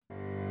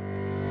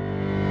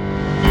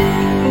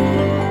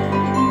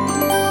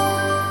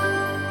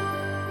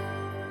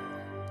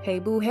Hey,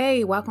 boo,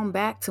 hey, welcome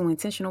back to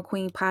Intentional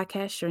Queen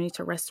Podcast, Journey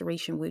to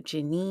Restoration with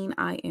Janine.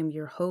 I am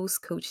your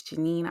host, Coach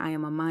Janine. I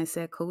am a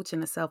mindset coach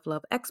and a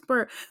self-love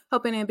expert,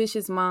 helping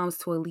ambitious moms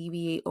to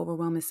alleviate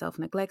overwhelming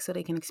self-neglect so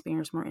they can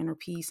experience more inner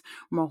peace,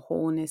 more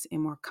wholeness,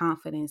 and more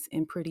confidence,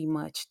 and pretty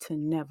much to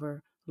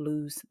never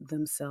lose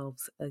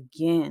themselves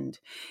again.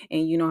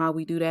 And you know how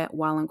we do that?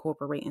 While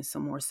incorporating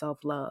some more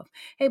self-love.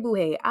 Hey, boo,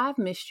 hey, I've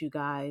missed you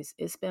guys.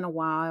 It's been a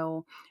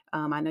while.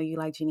 I know you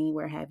like Janine.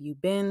 Where have you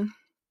been?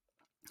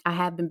 I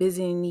have been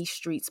busy in these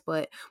streets,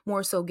 but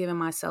more so giving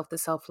myself the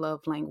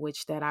self-love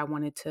language that I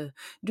wanted to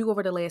do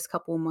over the last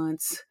couple of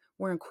months.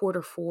 We're in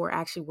quarter four.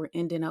 Actually, we're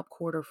ending up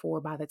quarter four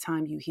by the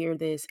time you hear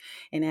this.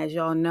 And as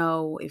y'all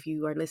know, if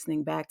you are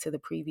listening back to the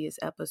previous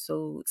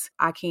episodes,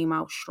 I came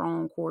out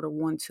strong quarter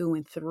one, two,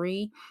 and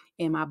three.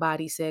 And my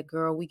body said,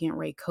 girl, we getting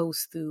ready to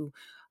coast through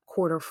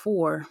quarter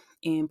four.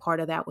 And part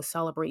of that was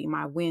celebrating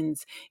my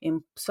wins.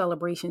 And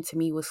celebration to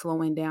me was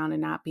slowing down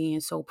and not being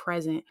so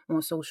present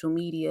on social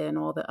media and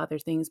all the other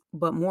things,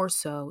 but more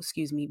so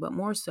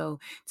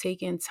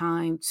taking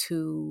time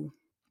to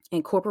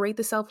incorporate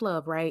the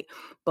self-love, right?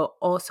 But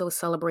also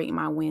celebrating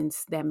my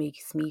wins that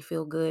makes me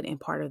feel good. And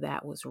part of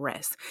that was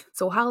rest.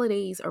 So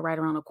holidays are right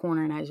around the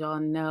corner. And as y'all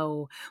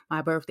know,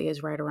 my birthday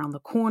is right around the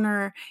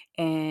corner.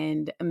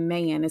 And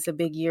man, it's a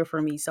big year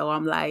for me. So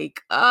I'm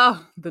like,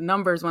 oh, the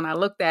numbers, when I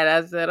looked at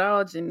it, I said,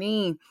 oh,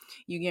 Janine,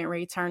 you getting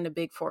ready to turn the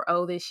big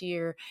 4-0 this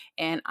year.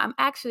 And I'm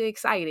actually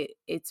excited.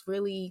 It's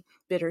really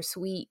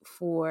bittersweet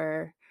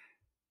for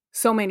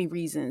so many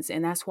reasons.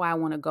 And that's why I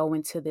want to go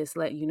into this,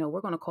 let you know,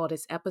 we're going to call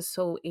this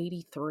episode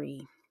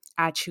 83,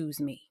 I Choose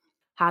Me.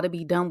 How to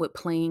be done with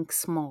playing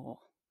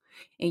small.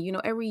 And you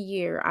know, every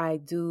year I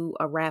do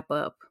a wrap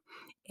up,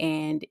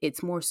 and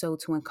it's more so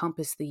to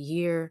encompass the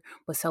year,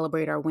 but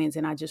celebrate our wins.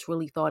 And I just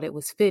really thought it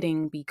was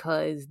fitting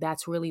because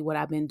that's really what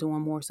I've been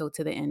doing more so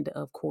to the end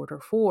of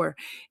quarter four.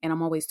 And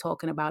I'm always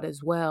talking about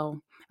as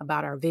well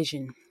about our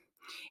vision.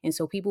 And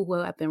so people who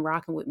have been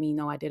rocking with me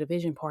know I did a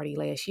vision party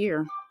last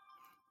year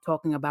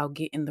talking about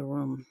get in the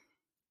room.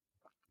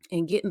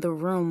 And get in the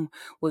room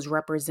was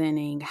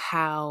representing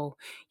how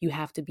you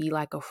have to be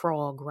like a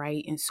frog,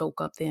 right? And soak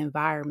up the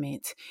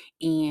environment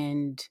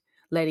and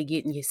let it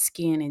get in your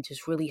skin and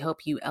just really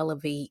help you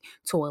elevate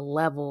to a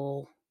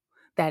level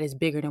that is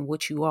bigger than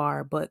what you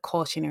are. But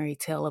cautionary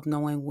tale of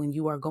knowing when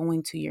you are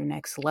going to your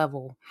next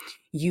level,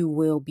 you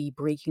will be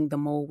breaking the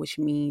mold, which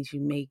means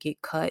you may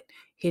get cut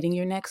hitting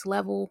your next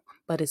level,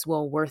 but it's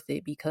well worth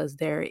it because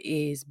there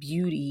is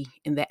beauty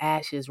in the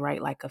ashes,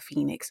 right? Like a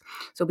phoenix.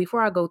 So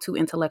before I go too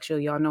intellectual,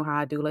 y'all know how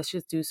I do. Let's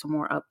just do some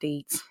more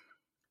updates.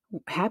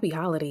 Happy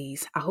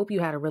holidays. I hope you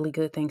had a really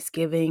good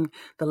Thanksgiving.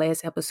 The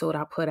last episode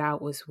I put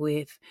out was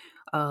with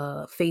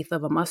Faith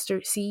of a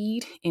Mustard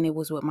Seed, and it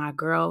was with my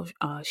girl,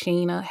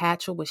 Shayna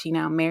Hatchell, but she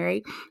now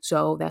married.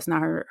 So that's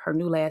not her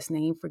new last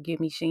name. Forgive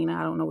me, Shayna.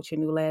 I don't know what your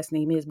new last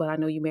name is, but I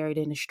know you married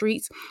in the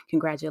streets.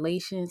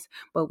 Congratulations.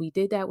 But we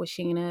did that with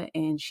Shayna,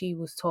 and she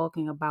was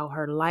talking about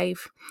her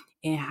life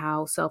and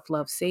how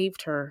self-love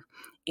saved her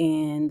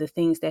and the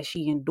things that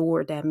she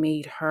endured that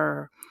made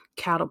her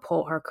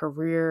catapult her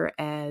career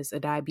as a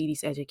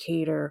diabetes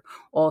educator,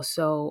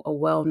 also a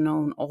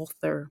well-known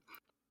author.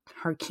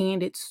 Her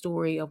candid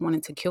story of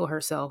wanting to kill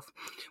herself,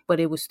 but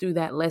it was through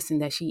that lesson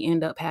that she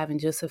ended up having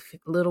just a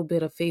little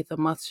bit of faith of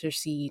mustard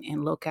seed,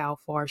 and look how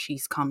far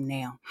she's come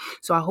now.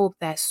 So I hope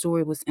that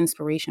story was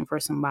inspiration for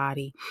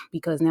somebody,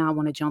 because now I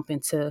want to jump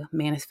into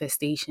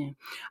manifestation.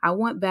 I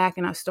went back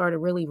and I started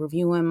really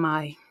reviewing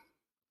my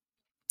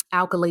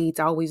accolades.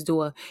 I always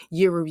do a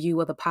year review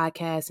of the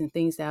podcast and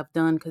things that I've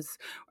done because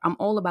I'm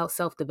all about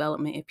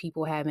self-development. If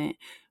people haven't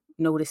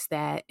noticed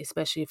that,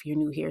 especially if you're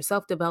new here,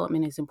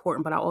 self-development is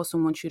important, but I also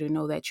want you to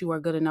know that you are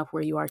good enough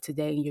where you are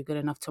today and you're good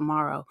enough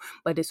tomorrow.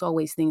 But it's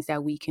always things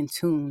that we can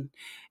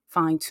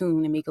fine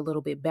tune and make a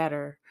little bit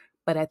better.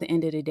 But at the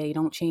end of the day,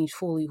 don't change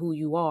fully who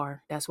you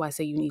are. That's why I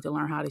say you need to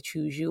learn how to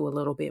choose you a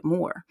little bit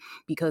more,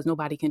 because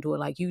nobody can do it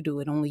like you do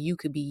it. Only you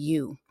could be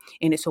you.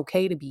 And it's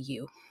okay to be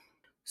you.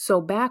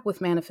 So back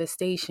with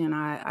manifestation,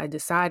 I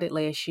decided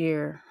last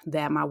year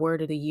that my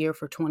word of the year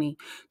for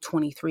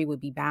 2023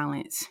 would be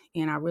balance.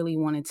 And I really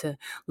wanted to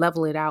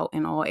level it out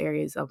in all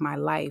areas of my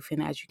life.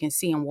 And as you can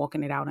see, I'm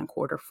walking it out in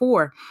quarter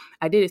four.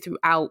 I did it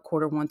throughout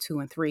quarter one, two,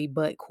 and three,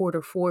 but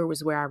quarter four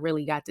was where I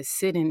really got to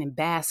sit in and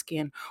bask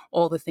in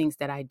all the things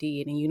that I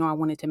did. And, you know, I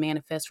wanted to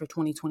manifest for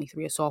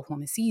 2023, a soft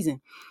woman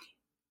season.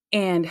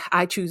 And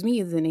I Choose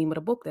Me is the name of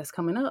the book that's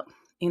coming up.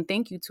 And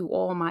thank you to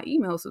all my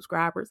email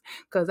subscribers,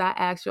 because I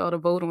asked y'all to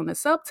vote on the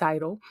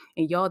subtitle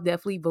and y'all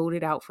definitely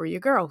voted out for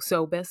your girl.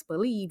 So best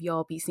believe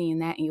y'all be seeing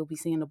that, and you'll be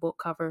seeing the book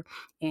cover.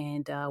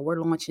 And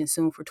we're launching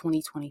soon for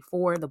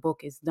 2024. The book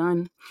is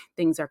done.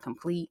 Things are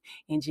complete.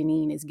 And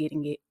Janine is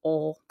getting it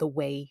all the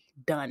way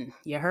done.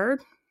 You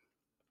heard?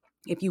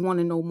 If you want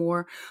to know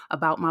more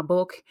about my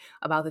book,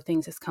 about the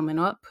things that's coming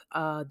up,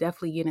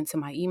 definitely get into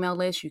my email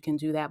list. You can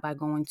do that by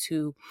going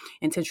to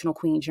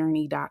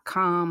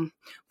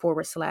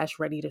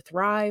intentionalqueenjourney.com/ready to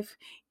thrive,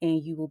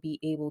 and you will be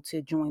able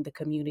to join the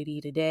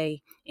community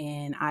today.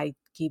 And I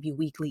give you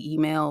weekly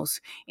emails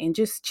and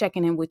just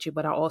checking in with you,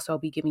 but I'll also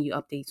be giving you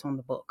updates on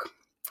the book.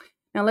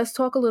 Now, let's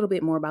talk a little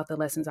bit more about the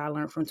lessons I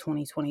learned from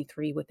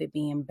 2023 with it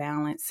being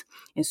balanced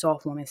in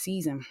Soft Woman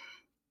season.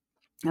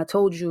 I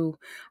told you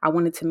I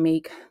wanted to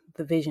make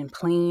the vision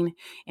plain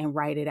and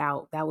write it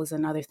out. That was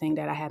another thing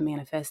that I had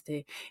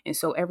manifested. And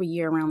so every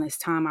year around this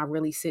time, I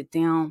really sit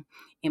down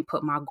and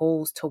put my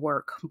goals to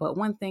work. But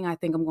one thing I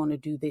think I'm going to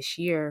do this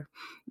year,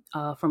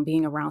 from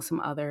being around some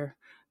other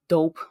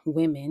dope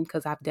women,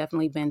 because I've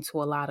definitely been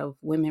to a lot of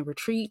women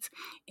retreats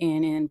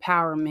and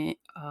empowerment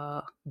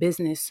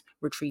business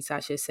retreats,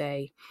 I should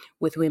say,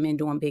 with women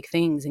doing big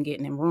things and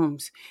getting in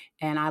rooms.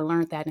 And I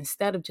learned that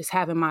instead of just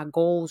having my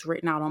goals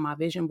written out on my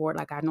vision board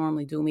like I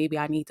normally do, maybe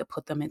I need to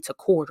put them into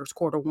quarters: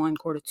 quarter one,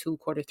 quarter two,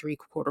 quarter three,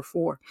 quarter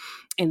four,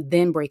 and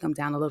then break them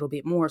down a little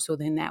bit more. So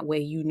then that way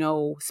you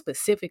know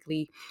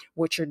specifically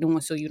what you're doing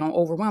so you don't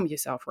overwhelm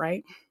yourself,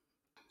 right?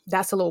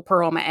 That's a little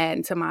pearl I'm gonna add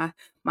into my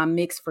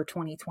mix for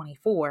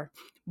 2024,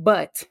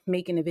 but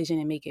making a vision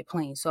and make it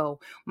plain. So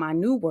my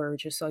new word,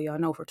 just so y'all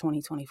know, for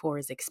 2024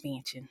 is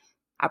expansion.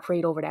 I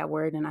prayed over that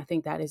word, and I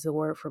think that is the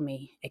word for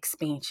me: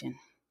 expansion.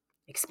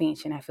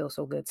 Expansion. That feels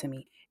so good to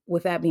me.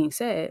 With that being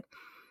said,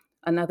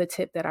 another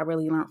tip that I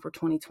really learned for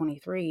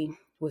 2023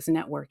 was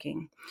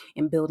networking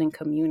and building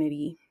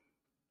community,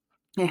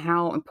 and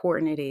how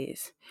important it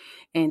is,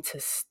 and to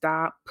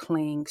stop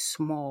playing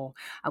small.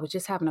 I was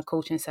just having a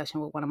coaching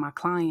session with one of my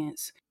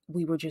clients.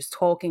 We were just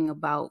talking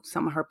about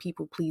some of her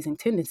people pleasing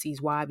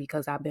tendencies. Why?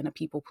 Because I've been a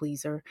people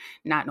pleaser.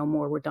 Not no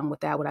more. We're done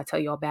with that. What I tell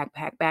y'all,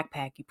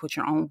 backpack. You put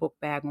your own book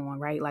bag on,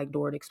 right? Like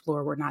Dora the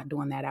Explorer. We're not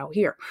doing that out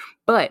here.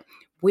 But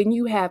when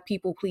you have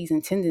people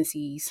pleasing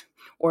tendencies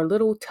or a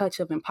little touch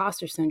of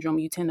imposter syndrome,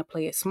 you tend to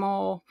play it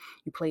small,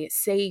 you play it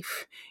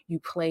safe, you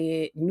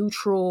play it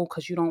neutral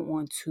because you don't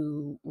want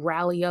to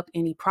rally up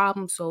any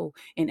problems. So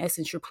in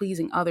essence, you're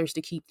pleasing others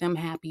to keep them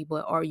happy,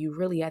 but are you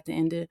really at the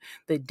end of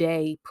the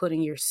day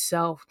putting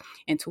yourself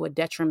into a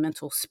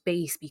detrimental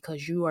space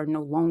because you are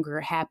no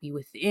longer happy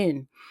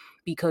within,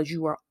 because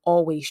you are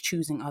always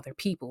choosing other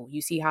people?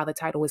 You see how the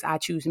title is I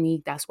Choose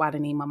Me? That's why the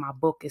name of my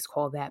book is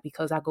called that,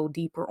 because I go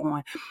deeper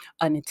on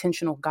an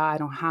intentional guide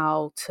on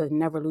how to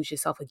never lose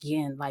yourself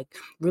again, like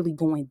really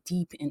going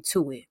deep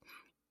into it.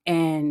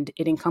 And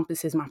it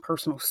encompasses my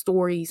personal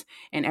stories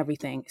and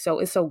everything. So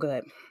it's so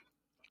good.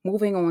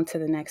 Moving on to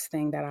the next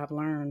thing that I've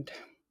learned: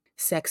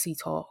 sexy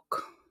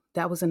talk.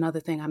 That was another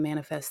thing I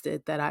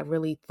manifested that I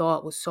really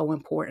thought was so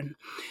important.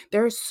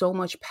 There is so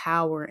much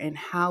power in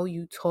how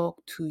you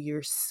talk to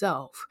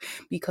yourself,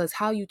 because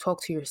how you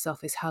talk to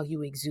yourself is how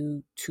you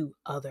exude to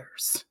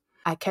others.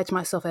 I catch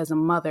myself as a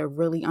mother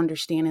really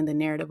understanding the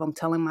narrative I'm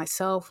telling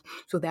myself,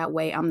 so that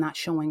way I'm not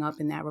showing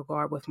up in that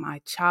regard with my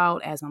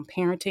child as I'm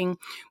parenting.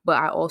 But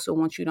I also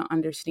want you to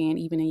understand,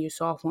 even in your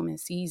soft woman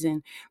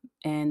season,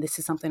 and this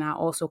is something I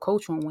also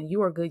coach on: when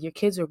you are good, your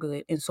kids are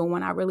good. And so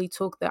when I really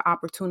took the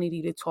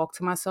opportunity to talk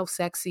to myself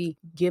sexy,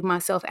 give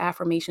myself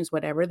affirmations,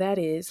 whatever that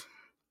is,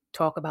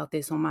 talk about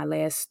this on my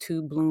last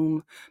two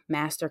Bloom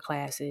master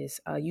classes.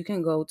 You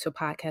can go to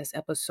podcast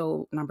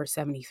episode number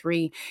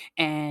 73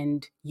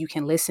 and you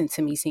can listen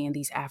to me saying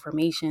these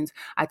affirmations.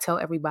 I tell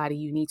everybody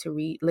you need to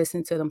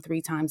listen to them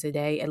 3 times a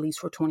day, at least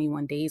for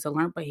 21 days. A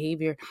learned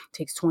behavior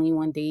takes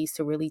 21 days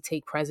to really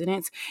take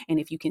precedence. And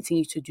if you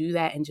continue to do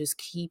that and just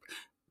keep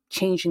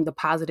changing the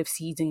positive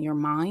seeds in your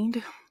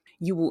mind,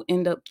 you will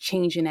end up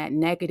changing that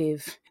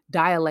negative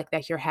dialect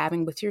that you're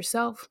having with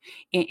yourself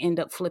and end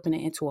up flipping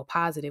it into a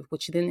positive,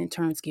 which then in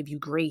turns give you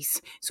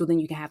grace. So then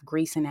you can have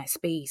grace in that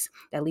space.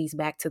 That leads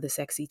back to the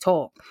sexy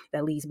talk.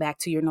 That leads back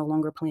to you're no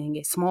longer playing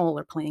it small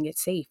or playing it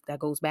safe. That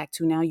goes back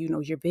to now you know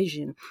your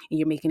vision and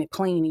you're making it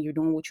plain and you're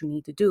doing what you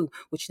need to do,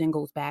 which then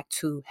goes back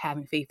to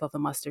having faith of a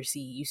mustard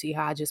seed. You see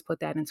how I just put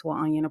that into an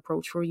onion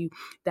approach for you?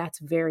 That's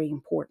very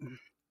important.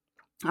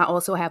 I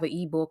also have an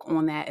ebook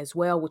on that as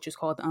well, which is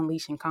called the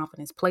Unleashing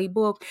Confidence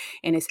Playbook.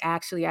 And it's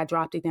actually, I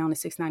dropped it down to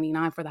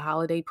 $6.99 for the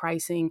holiday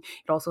pricing.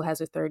 It also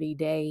has a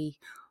 30-day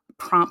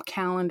prompt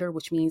calendar,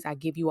 which means I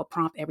give you a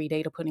prompt every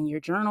day to put in your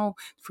journal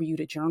for you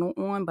to journal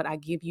on. But I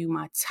give you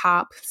my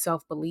top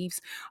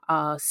self-beliefs,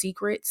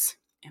 secrets.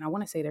 And I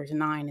want to say there's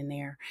 9 in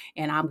there.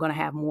 And I'm going to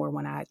have more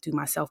when I do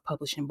my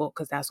self-publishing book,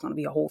 because that's going to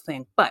be a whole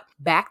thing. But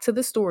back to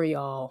the story,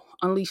 y'all.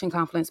 Unleashing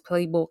Confidence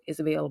Playbook is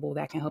available.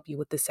 That can help you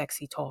with the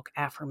sexy talk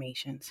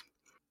affirmations.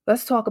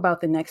 Let's talk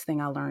about the next thing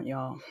I learned,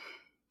 y'all.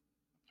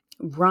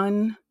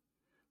 Run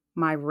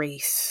my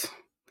race.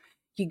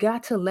 You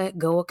got to let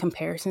go of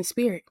comparison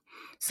spirit.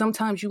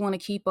 Sometimes you want to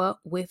keep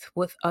up with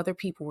what other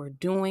people are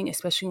doing,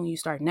 especially when you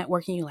start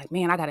networking. You're like,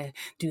 man, I got to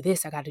do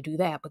this, I got to do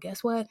that. But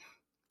guess what?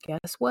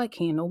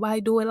 Can't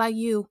nobody do it like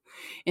you.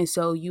 And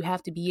so you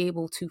have to be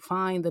able to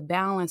find the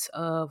balance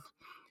of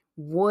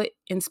what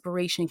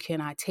inspiration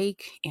can I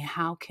take and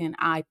how can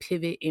I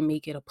pivot and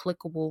make it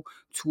applicable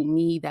to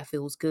me that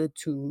feels good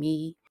to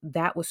me?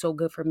 That was so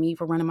good for me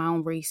for running my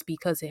own race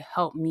because it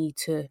helped me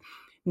to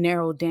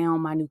narrow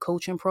down my new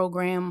coaching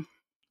program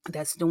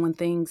that's doing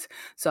things.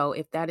 So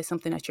if that is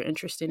something that you're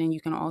interested in,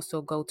 you can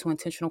also go to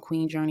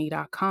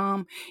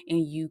intentionalqueenjourney.com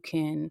and you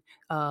can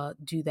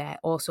do that.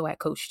 Also at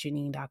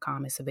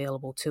coachjanine.com, it's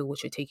available too,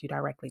 which will take you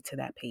directly to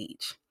that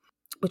page.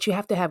 But you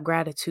have to have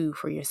gratitude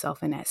for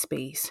yourself in that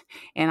space.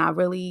 And I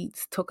really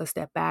took a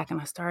step back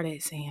and I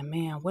started saying,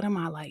 man, what am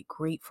I like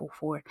grateful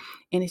for?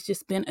 And it's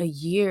just been a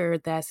year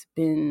that's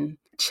been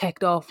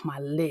checked off my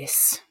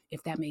list,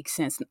 if that makes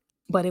sense.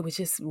 But it was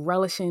just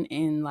relishing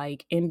in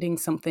like ending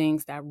some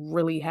things that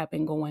really have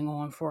been going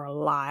on for a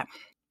lot,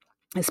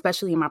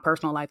 especially in my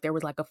personal life. There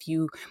was like a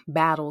few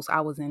battles I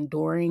was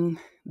enduring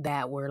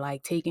that were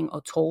like taking a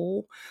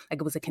toll.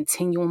 Like it was a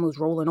continuum, it was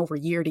rolling over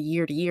year to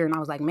year to year. And I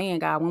was like, man,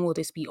 God, when will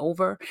this be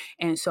over?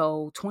 And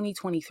so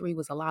 2023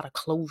 was a lot of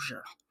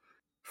closure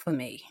for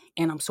me.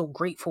 And I'm so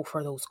grateful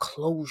for those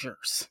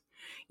closures.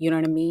 You know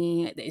what I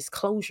mean? It's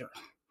closure.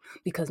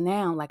 Because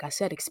now, like I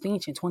said,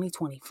 expansion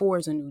 2024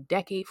 is a new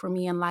decade for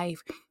me in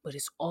life, but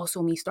it's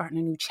also me starting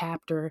a new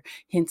chapter.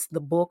 Hence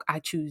the book, I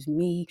Choose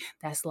Me.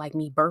 That's like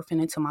me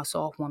birthing into my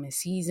soft woman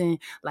season.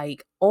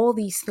 Like all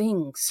these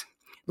things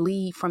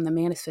lead from the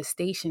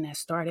manifestation that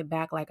started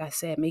back, like I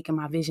said, making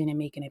my vision and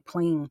making it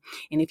plain.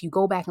 And if you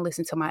go back and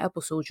listen to my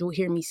episodes, you'll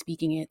hear me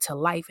speaking it to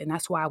life. And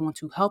that's why I want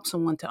to help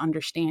someone to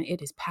understand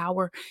it is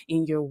power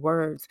in your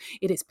words.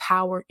 It is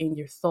power in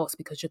your thoughts,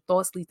 because your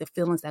thoughts lead to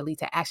feelings that lead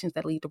to actions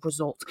that lead to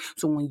results.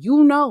 So when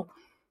you know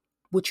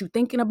what you're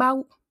thinking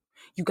about,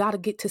 you got to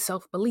get to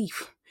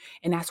self-belief.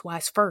 And that's why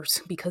it's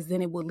first, because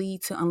then it will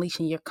lead to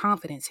unleashing your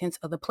confidence, hence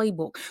of the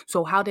playbook.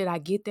 So how did I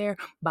get there?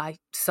 By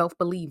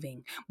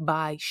self-believing,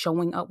 by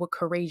showing up with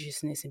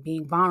courageousness and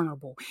being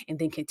vulnerable, and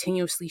then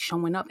continuously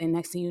showing up. And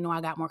next thing you know,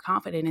 I got more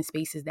confident in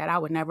spaces that I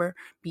would never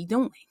be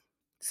doing.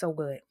 So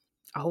good.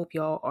 I hope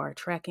y'all are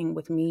tracking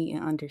with me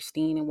and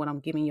understanding what I'm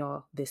giving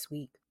y'all this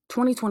week.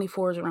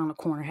 2024 is around the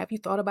corner. Have you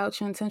thought about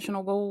your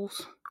intentional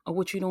goals or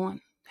what you're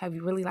doing? Have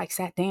you really like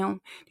sat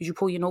down? Did you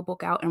pull your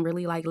notebook out and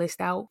really like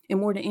list out? And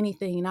more than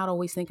anything, you're not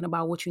always thinking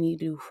about what you need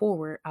to do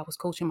forward. I was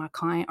coaching my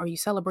client. Are you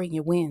celebrating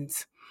your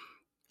wins?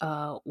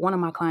 One of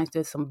my clients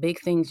did some big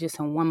things just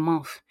in 1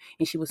 month,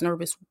 and she was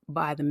nervous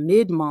by the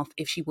mid-month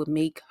if she would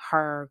make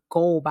her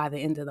goal by the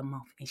end of the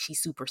month, and she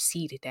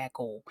superseded that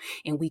goal,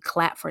 and we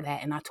clapped for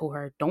that. And I told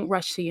her, don't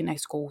rush to your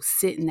next goal,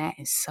 sit in that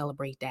and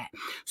celebrate that.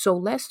 So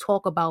let's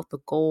talk about the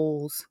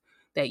goals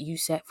that you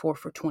set for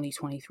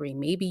 2023.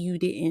 Maybe you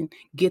didn't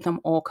get them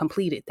all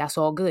completed. That's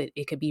all good.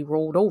 It could be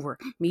rolled over.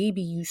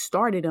 Maybe you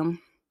started them,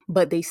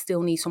 but they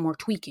still need some more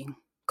tweaking,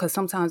 because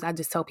sometimes I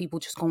just tell people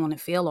just go on and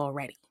fail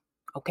already.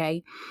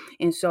 Okay.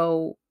 And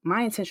so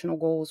my intentional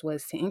goals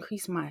was to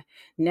increase my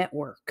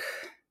network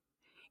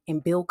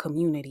and build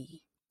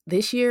community.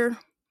 This year,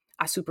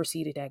 I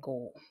superseded that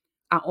goal.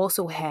 I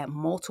also had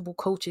multiple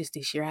coaches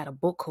this year. I had a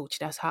book coach.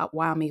 That's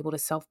why I'm able to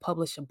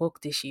self-publish a book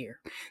this year.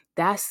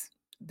 That's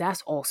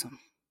awesome.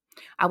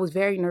 I was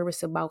very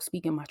nervous about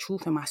speaking my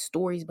truth and my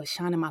stories, but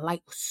shining my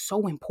light was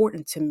so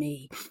important to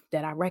me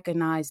that I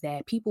recognized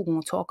that people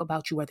going to talk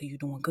about you whether you're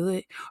doing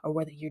good or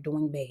whether you're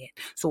doing bad.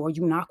 So are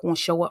you not going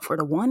to show up for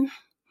the one?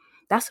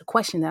 That's a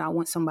question that I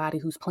want somebody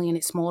who's playing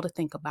it small to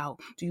think about.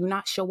 Do you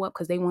not show up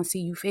because they want to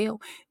see you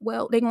fail?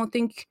 Well, they're going to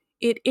think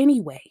it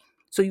anyway.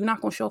 So you're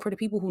not going to show up for the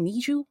people who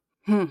need you?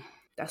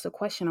 That's a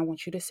question I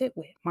want you to sit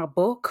with. My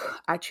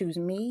book, I Choose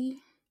Me,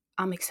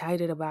 I'm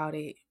excited about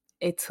it.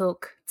 It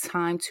took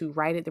time to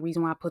write it. The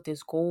reason why I put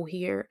this goal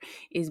here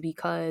is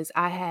because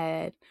I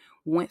had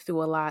went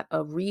through a lot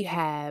of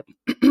rehab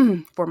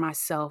for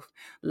myself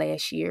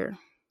last year.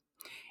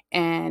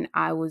 And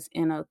I was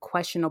in a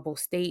questionable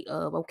state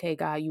of, okay,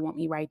 God, you want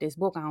me to write this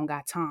book? I don't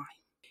got time.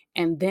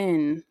 And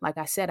then, like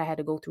I said, I had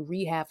to go through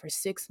rehab for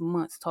 6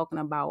 months, talking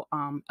about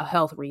a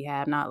health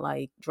rehab, not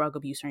like drug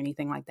abuse or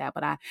anything like that.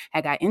 But I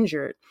had got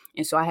injured.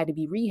 And so I had to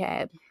be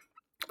rehab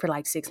for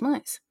like 6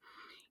 months.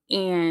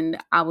 And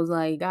I was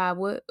like, God,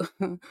 what?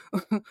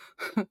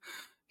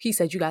 He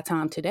said, you got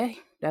time today.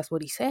 That's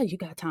what he said. You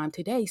got time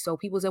today. So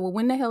people said, well,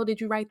 when the hell did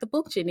you write the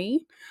book, Janine?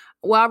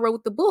 Well, I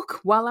wrote the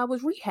book while I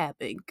was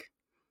rehabbing.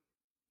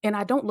 And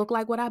I don't look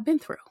like what I've been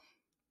through.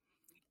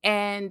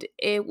 And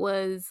it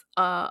was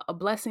a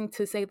blessing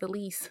to say the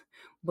least,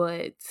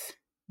 but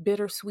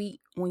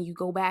bittersweet when you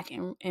go back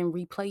and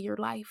replay your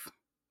life,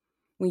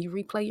 when you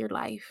replay your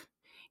life.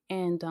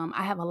 And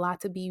I have a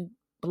lot to be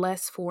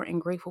blessed for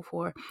and grateful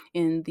for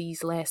in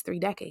these last 3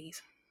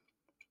 decades.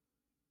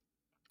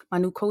 My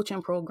new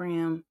coaching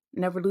program,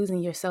 Never Losing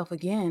Yourself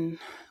Again,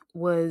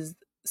 was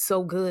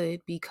so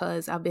good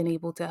because I've been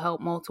able to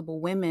help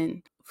multiple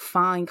women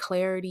find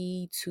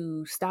clarity,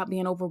 to stop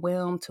being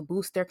overwhelmed, to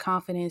boost their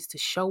confidence, to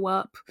show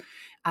up.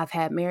 I've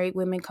had married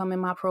women come in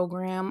my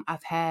program.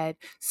 I've had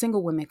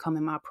single women come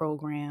in my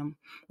program.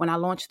 When I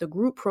launched the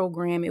group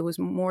program, it was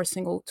more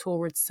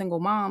towards single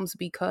moms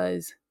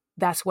because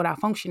that's what I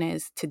function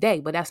as today,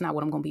 but that's not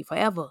what I'm going to be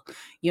forever.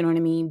 You know what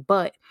I mean?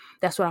 But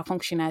that's what I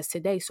function as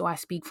today. So I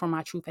speak from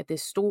my truth at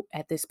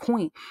this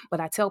point. But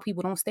I tell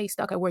people, don't stay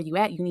stuck at where you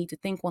at. You need to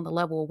think on the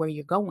level of where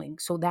you're going.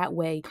 So that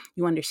way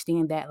you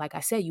understand that, like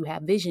I said, you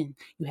have vision,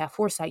 you have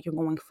foresight, you're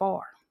going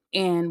far.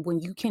 And when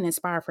you can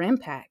inspire for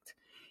impact,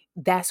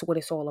 that's what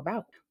it's all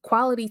about.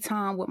 Quality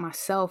time with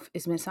myself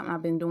has been something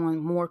I've been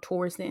doing more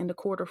towards the end of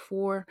quarter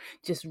 4,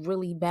 just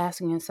really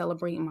basking and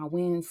celebrating my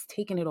wins,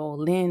 taking it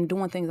all in,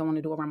 doing things I want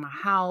to do around my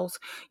house,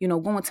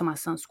 going to my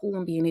son's school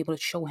and being able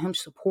to show him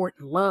support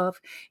and love,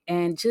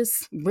 and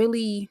just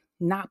really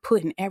not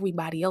putting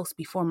everybody else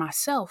before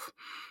myself,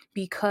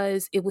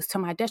 because it was to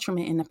my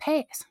detriment in the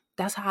past.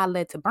 That's how I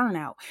led to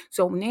burnout.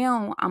 So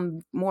now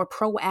I'm more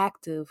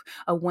proactive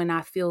of when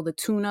I feel the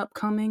tune-up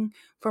coming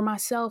for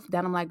myself,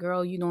 that I'm like,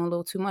 girl, you're doing a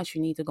little too much.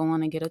 You need to go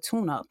on and get a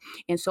tune-up.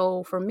 And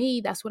so for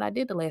me, that's what I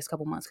did the last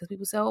couple months, because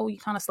people say, oh, you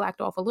kind of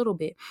slacked off a little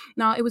bit.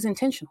 No, it was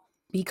intentional.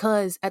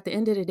 Because at the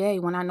end of the day,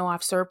 when I know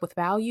I've served with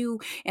value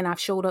and I've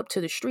showed up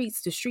to the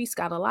streets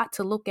got a lot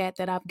to look at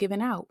that I've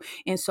given out.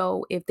 And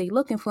so if they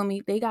looking for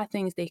me, they got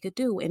things they could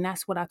do. And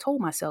that's what I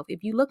told myself.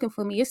 If you looking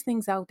for me, it's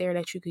things out there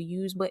that you could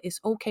use, but it's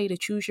okay to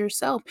choose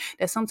yourself.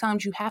 That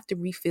sometimes you have to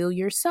refill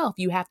yourself.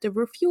 You have to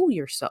refuel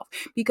yourself.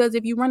 Because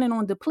if you're running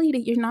on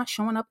depleted, you're not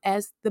showing up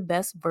as the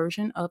best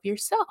version of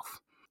yourself.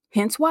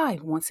 Hence why,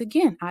 once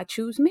again, I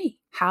choose me.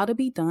 How to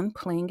be done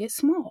playing it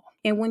small.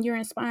 And when you're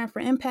inspiring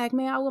for impact,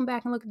 man, I went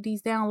back and looked at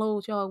these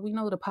downloads, y'all. We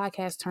know the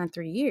podcast turned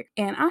 3 years.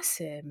 And I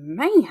said,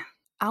 man,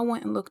 I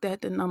went and looked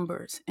at the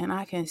numbers, and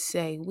I can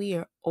say we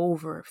are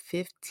over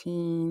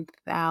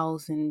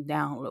 15,000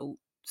 downloads.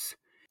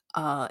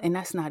 And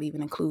that's not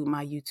even including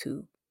my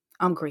YouTube.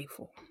 I'm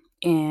grateful.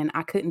 And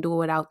I couldn't do it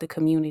without the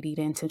community,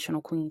 the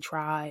Intentional Queen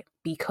Tribe,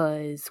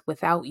 because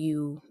without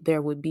you,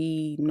 there would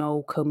be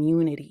no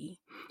community.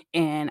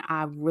 And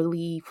I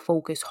really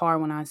focus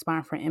hard when I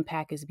inspire for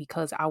impact, is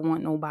because I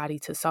want nobody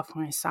to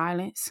suffer in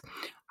silence.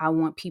 I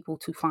want people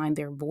to find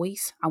their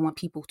voice. I want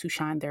people to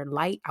shine their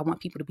light. I want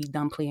people to be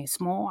done playing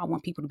small. I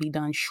want people to be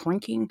done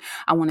shrinking.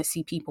 I want to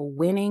see people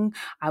winning.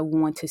 I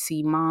want to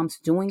see moms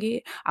doing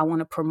it. I want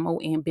to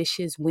promote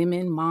ambitious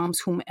women,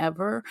 moms,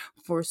 whomever,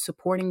 for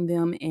supporting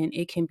them, and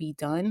it can be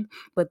done.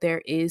 But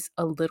there is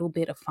a little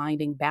bit of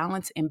finding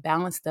balance, and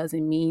balance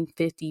doesn't mean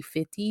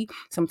 50-50.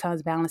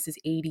 Sometimes balance is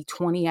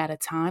 80-20 at a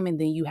time, and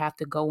then you have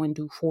to go and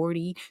do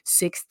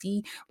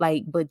 40-60,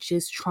 but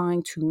just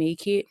trying to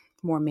make it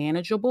more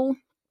manageable,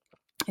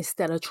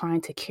 instead of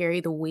trying to carry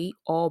the weight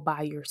all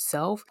by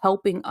yourself,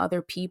 helping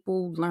other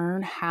people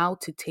learn how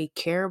to take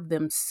care of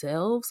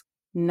themselves,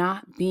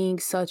 not being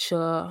such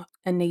a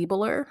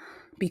enabler,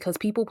 because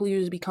people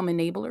pleasers become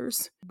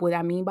enablers. What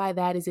I mean by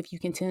that is, if you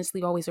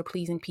continuously always are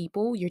pleasing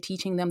people, you're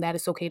teaching them that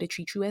it's okay to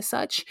treat you as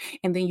such.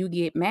 And then you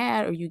get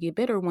mad or you get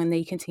bitter when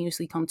they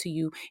continuously come to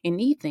you and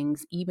need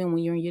things, even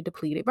when you're in your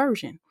depleted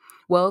version.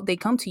 Well, they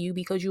come to you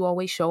because you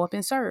always show up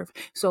and serve.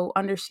 So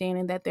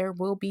understanding that there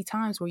will be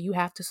times where you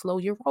have to slow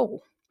your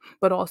roll,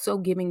 but also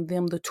giving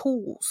them the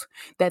tools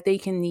that they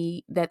can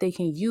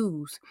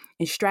use,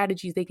 and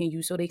strategies they can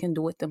use so they can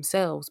do it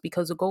themselves.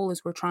 Because the goal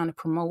is, we're trying to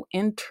promote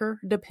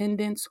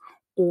interdependence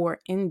or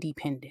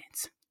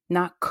independence,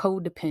 not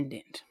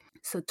codependent.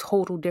 It's a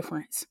total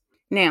difference.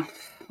 Now,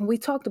 we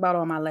talked about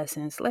all my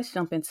lessons. Let's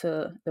jump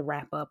into the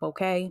wrap up,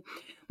 okay?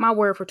 My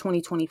word for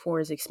 2024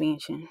 is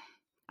expansion.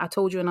 I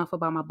told you enough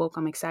about my book.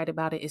 I'm excited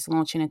about it. It's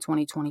launching in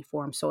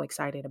 2024. I'm so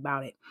excited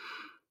about it.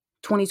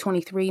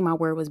 2023, my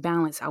word was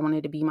balance. I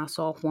wanted to be my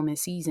soft woman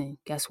season.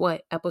 Guess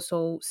what?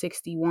 Episode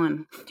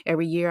 61.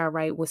 Every year I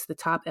write what's the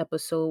top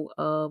episode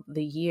of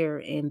the year.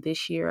 And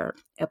this year,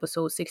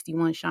 episode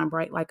 61, Shine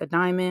Bright Like a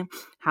Diamond,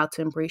 How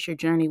to Embrace Your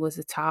Journey, was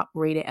the top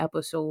rated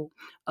episode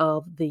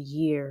of the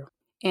year.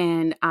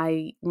 And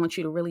I want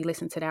you to really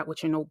listen to that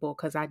with your notebook,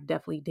 because I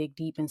definitely dig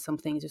deep in some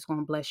things that's going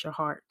to bless your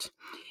heart.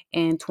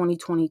 In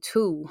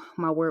 2022,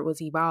 my word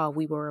was evolve.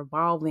 We were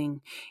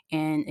evolving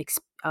and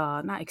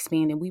not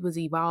expanding. We was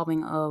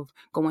evolving, of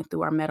going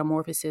through our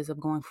metamorphosis of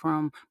going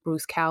from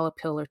Bruce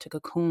Caterpillar to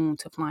cocoon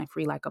to flying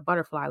free like a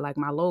butterfly, like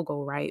my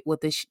logo, right?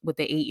 With the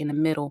 8 in the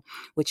middle,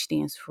 which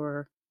stands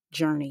for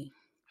journey.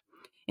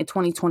 And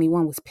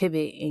 2021 was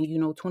pivot. And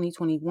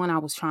 2021, I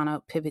was trying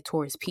to pivot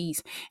towards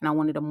peace, and I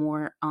wanted a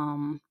more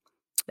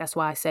that's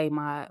why I say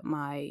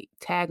my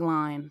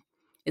tagline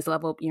is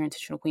level up your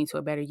intentional queen to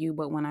a better you.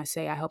 But when I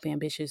say I help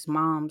ambitious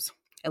moms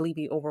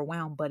alleviate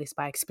overwhelm, but it's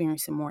by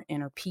experiencing more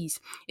inner peace.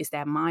 It's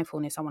that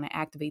mindfulness. I want to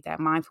activate that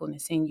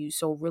mindfulness in you.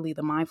 So really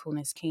the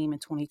mindfulness came in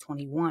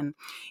 2021,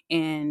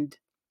 and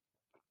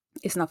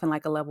it's nothing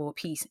like a level of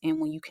peace.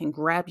 And when you can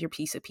grab your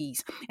piece of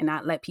peace and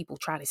not let people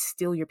try to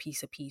steal your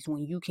piece of peace,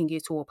 when you can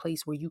get to a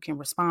place where you can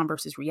respond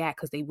versus react,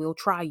 because they will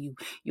try you,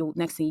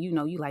 next thing you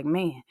know, you like,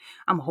 man,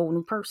 I'm a whole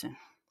new person.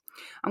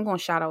 I'm going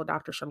to shout out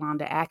Dr.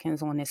 Shalonda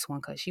Atkins on this one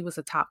because she was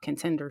a top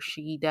contender.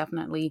 She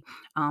definitely,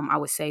 I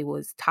would say,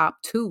 was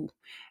top 2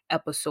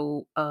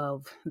 episode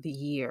of the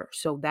year.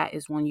 So that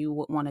is one you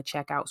would want to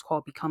check out. It's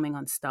called Becoming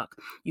Unstuck.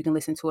 You can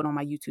listen to it on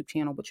my YouTube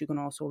channel, but you can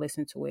also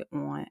listen to it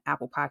on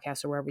Apple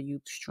Podcasts or wherever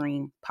you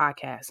stream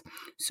podcasts.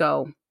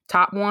 So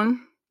top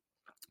 1.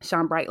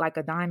 Shine Bright Like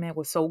a Diamond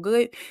was so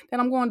good that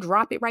I'm going to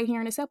drop it right here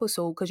in this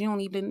episode because you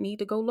don't even need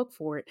to go look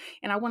for it.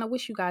 And I want to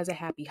wish you guys a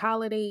happy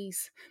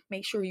holidays.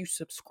 Make sure you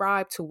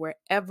subscribe to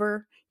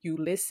wherever you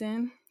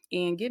listen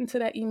and get into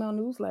that email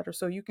newsletter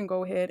so you can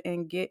go ahead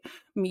and get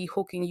me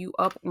hooking you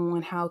up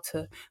on how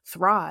to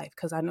thrive,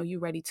 because I know you're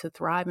ready to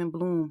thrive and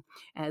bloom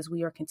as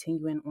we are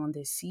continuing on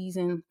this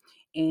season.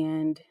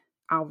 And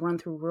I'll run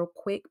through real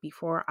quick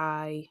before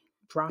I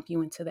drop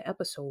you into the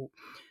episode.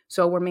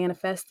 So we're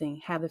manifesting.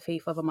 Have the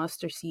faith of a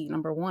mustard seed,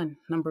 number 1.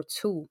 Number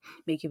 2,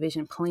 make your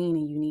vision plain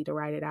and you need to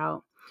write it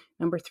out.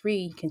 Number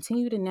 3,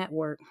 continue to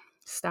network.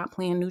 Stop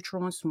playing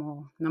neutral and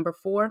small. Number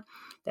 4,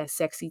 that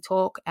sexy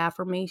talk,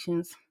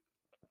 affirmations.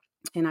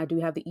 And I do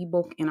have the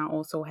ebook, and I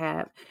also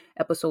have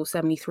episode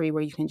 73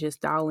 where you can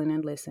just dial in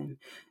and listen.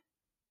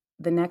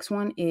 The next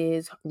one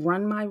is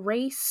run my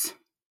race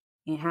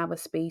and have a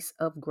space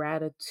of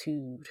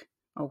gratitude.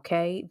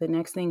 Okay. The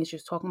next thing is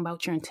just talking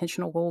about your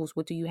intentional goals.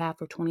 What do you have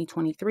for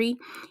 2023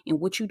 and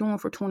what you doing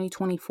for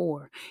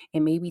 2024?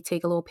 And maybe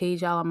take a little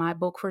page out of my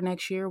book for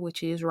next year,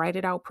 which is write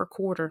it out per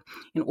quarter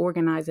and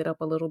organize it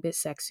up a little bit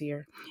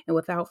sexier. And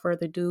without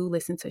further ado,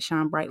 listen to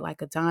Shine Bright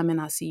Like a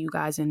Diamond. I'll see you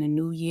guys in the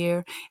new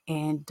year,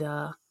 and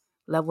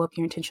level up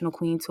your intentional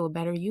queen to a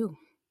better you.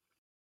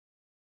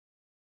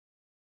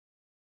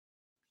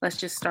 Let's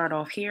just start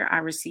off here. I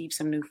received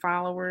some new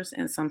followers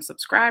and some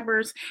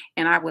subscribers,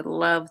 and I would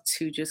love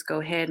to just go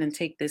ahead and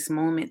take this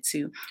moment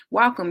to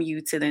welcome you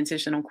to the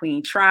Intentional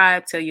Queen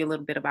Tribe, tell you a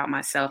little bit about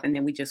myself, and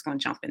then we just going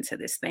to jump into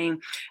this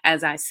thing.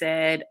 As I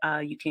said,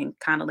 you can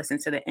kind of listen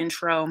to the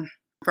intro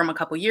from a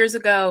couple years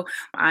ago.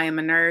 I am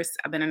a nurse.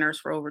 I've been a nurse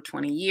for over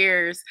 20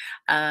 years.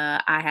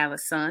 I have a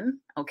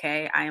son.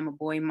 Okay. I am a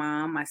boy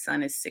mom. My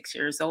son is 6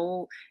 years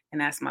old, and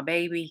that's my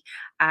baby.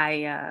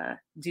 I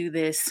do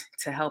this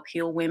to help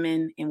heal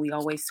women. And we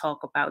always talk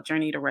about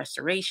journey to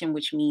restoration,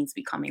 which means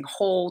becoming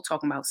whole,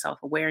 talking about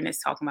self-awareness,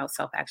 talking about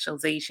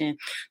self-actualization,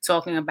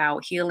 talking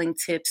about healing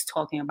tips,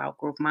 talking about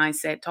growth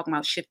mindset, talking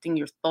about shifting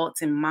your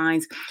thoughts and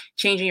minds,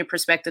 changing your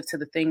perspective to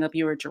the thing of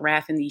you're a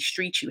giraffe in these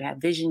streets. You have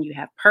vision, you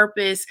have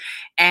purpose,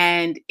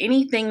 and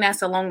anything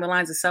that's along the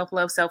lines of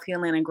self-love,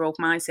 self-healing, and growth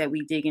mindset,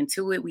 we dig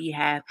into it. We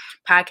have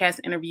podcast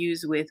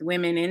interviews with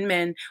women and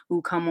men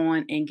who come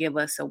on and give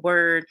us a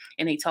word,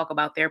 and they talk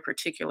about their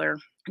particular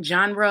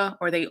genre,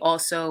 or they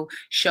also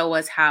show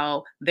us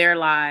how their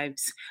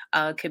lives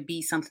could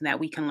be something that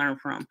we can learn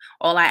from.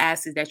 All I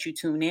ask is that you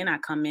tune in. I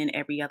come in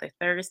every other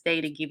Thursday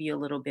to give you a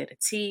little bit of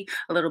tea,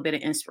 a little bit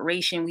of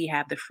inspiration. We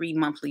have the free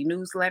monthly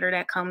newsletter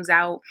that comes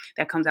out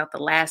the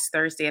last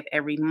Thursday of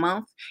every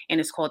month, and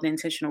it's called the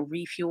Intentional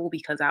Refuel,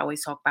 because I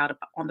always talk about it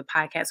on the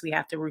podcast. We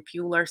have to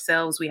refuel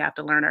ourselves. We have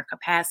to learn our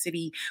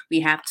capacity.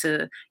 We have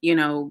to,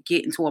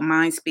 get into a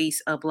mind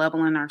space of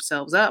leveling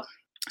ourselves up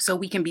so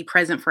we can be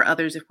present for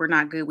others. If we're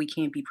not good, we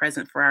can't be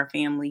present for our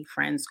family,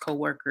 friends,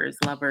 coworkers,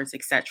 lovers,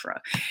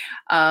 etc.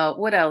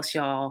 What else,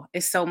 y'all?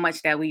 It's so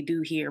much that we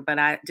do here, but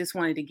I just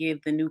wanted to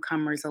give the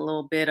newcomers a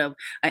little bit of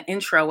an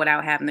intro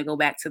without having to go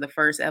back to the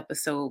first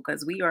episode,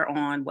 because we are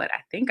on what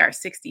I think our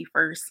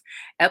 61st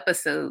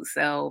episode.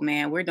 So,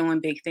 man, we're doing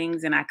big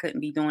things, and I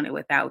couldn't be doing it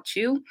without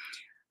you.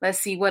 Let's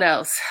see what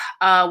else.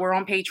 We're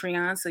on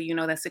Patreon. So,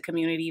 that's a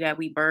community that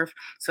we birth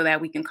so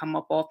that we can come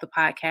up off the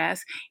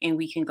podcast and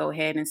we can go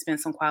ahead and spend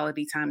some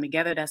quality time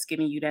together. That's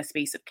giving you that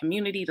space of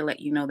community to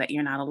let you know that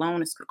you're not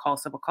alone. It's the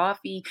cost of a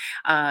coffee,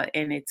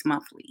 and it's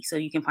monthly. So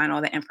you can find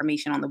all the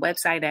information on the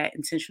website at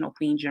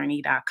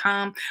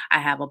intentionalqueenjourney.com. I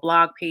have a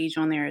blog page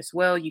on there as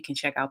well. You can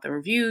check out the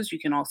reviews. You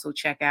can also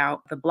check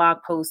out the blog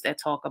posts that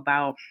talk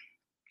about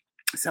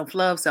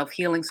self-love,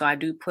 self-healing. So I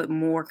do put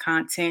more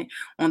content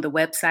on the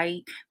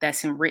website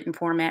that's in written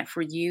format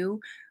for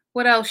you.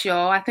 What else,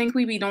 y'all? I think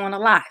we be doing a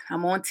lot.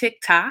 I'm on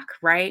TikTok,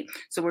 right?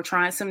 So we're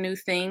trying some new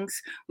things.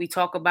 We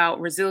talk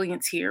about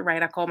resilience here,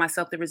 right? I call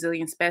myself the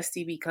resilience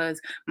bestie because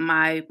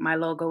my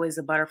logo is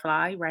a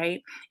butterfly,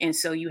 right? And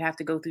so you have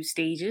to go through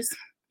stages.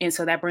 And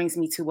so that brings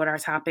me to what our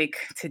topic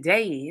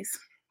today is,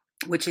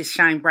 which is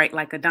shine bright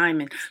like a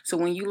diamond. So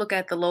when you look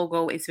at the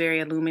logo, it's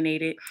very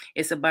illuminated.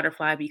 It's a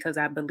butterfly because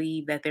I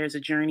believe that there's a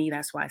journey.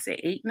 That's why I say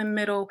 8 in the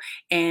middle.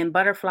 And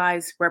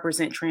butterflies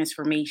represent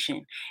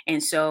transformation.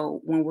 And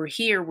so when we're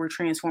here, we're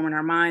transforming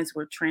our minds.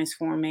 We're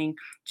transforming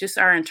just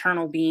our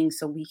internal being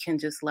so we can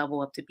just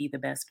level up to be the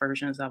best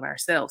versions of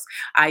ourselves.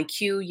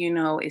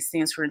 IQ, it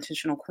stands for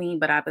intentional queen,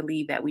 but I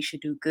believe that we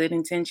should do good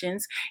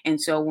intentions. And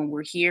so when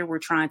we're here, we're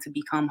trying to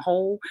become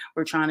whole.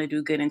 We're trying to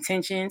do good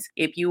intentions.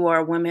 If you are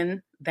a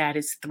woman that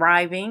is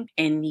thriving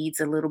and needs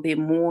a little bit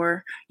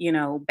more,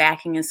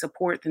 backing and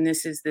support, then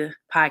this is the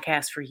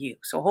podcast for you.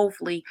 So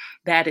hopefully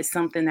that is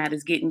something that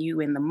is getting you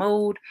in the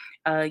mode.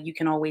 You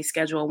can always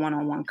schedule a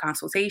one-on-one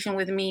consultation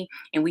with me,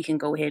 and we can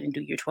go ahead and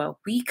do your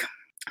 12-week.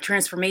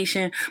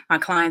 transformation. My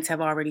clients have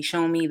already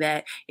shown me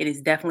that it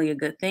is definitely a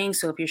good thing.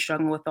 So if you're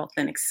struggling with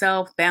authentic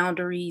self,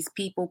 boundaries,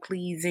 people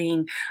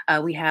pleasing,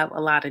 we have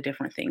a lot of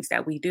different things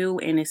that we do,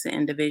 and it's an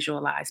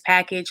individualized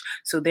package.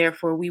 So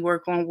therefore, we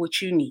work on what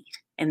you need,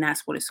 and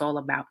that's what it's all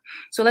about.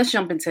 So let's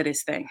jump into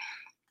this thing.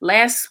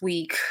 Last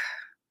week,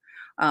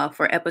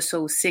 for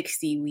episode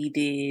 60, we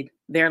did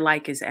Their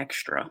Like is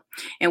Extra.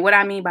 And what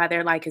I mean by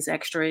Their Like is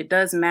Extra, it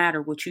does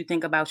matter what you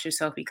think about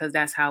yourself because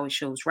that's how it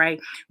shows, right?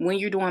 When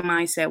you're doing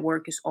mindset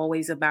work, it's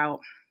always about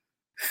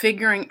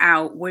figuring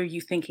out where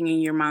you're thinking in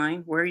your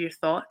mind, where are your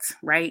thoughts,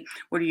 right?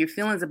 What are your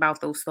feelings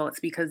about those thoughts?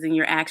 Because then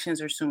your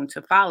actions are soon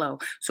to follow.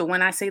 So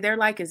when I say Their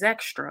Like is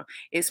Extra,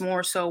 it's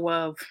more so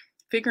of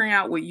figuring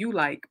out what you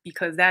like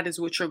because that is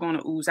what you're going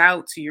to ooze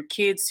out to your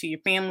kids, to your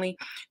family,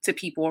 to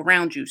people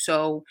around you.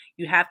 So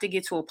you have to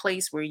get to a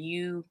place where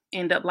you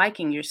end up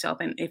liking yourself.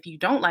 And if you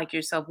don't like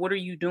yourself, what are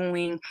you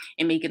doing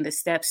and making the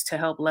steps to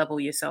help level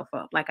yourself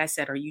up? Like I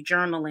said, are you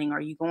journaling? Are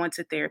you going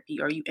to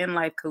therapy? Are you in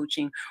life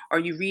coaching? Are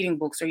you reading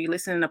books? Are you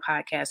listening to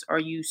podcasts? Are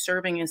you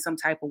serving in some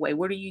type of way?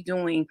 What are you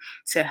doing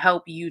to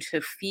help you to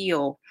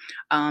feel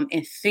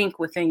and think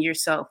within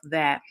yourself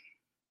that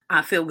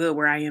I feel good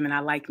where I am and I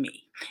like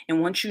me?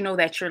 And once you know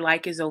that your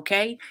like is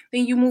okay,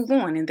 then you move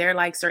on and their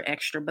likes are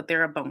extra, but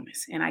they're a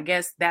bonus. And I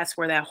guess that's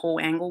where that whole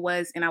angle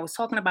was. And I was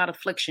talking about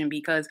affliction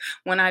because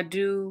when I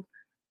do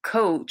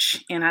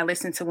coach and I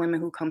listen to women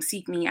who come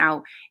seek me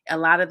out, a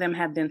lot of them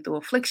have been through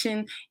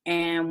affliction.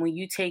 And when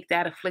you take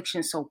that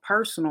affliction so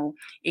personal,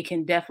 it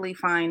can definitely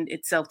find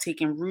itself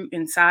taking root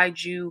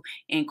inside you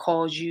and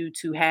cause you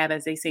to have,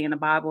 as they say in the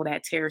Bible,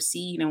 that tear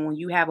seed. And when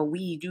you have a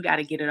weed, you got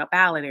to get it up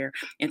out of there.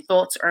 And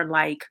thoughts are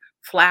like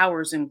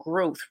flowers and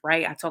growth,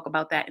 right? I talk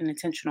about that in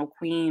Intentional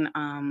Queen,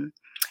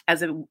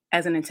 as an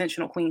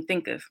intentional queen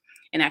thinketh,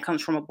 and that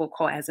comes from a book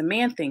called As a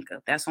Man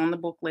Thinketh. That's on the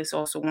book list,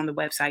 also on the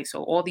website.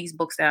 So all these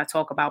books that I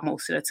talk about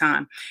most of the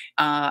time,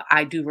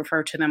 I do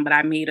refer to them, but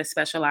I made a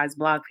specialized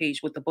blog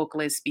page with the book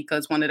list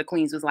because one of the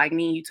queens was like,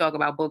 me, you talk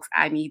about books,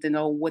 I need to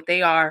know what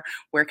they are,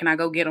 where can I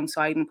go get them?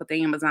 So I even put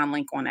the Amazon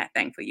link on that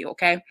thing for you,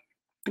 okay?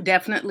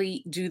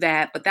 Definitely do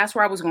that. But that's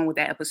where I was going with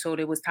that episode.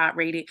 It was top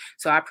rated.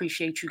 So I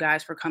appreciate you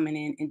guys for coming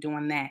in and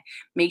doing that.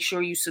 Make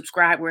sure you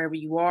subscribe wherever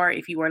you are.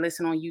 If you are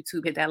listening on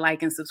YouTube, hit that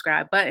like and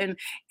subscribe button.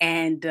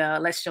 And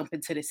let's jump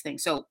into this thing.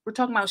 So we're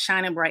talking about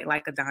shining bright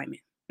like a diamond.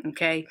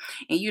 Okay.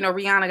 And you know,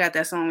 Rihanna got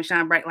that song,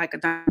 Shine Bright Like a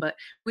Diamond. But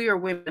we are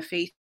women of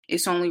faith.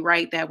 It's only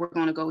right that we're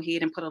going to go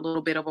ahead and put a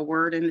little bit of a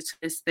word into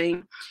this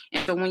thing.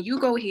 And so when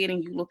you go ahead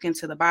and you look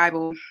into the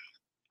Bible,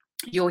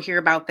 you'll hear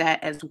about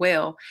that as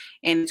well.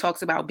 And it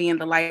talks about being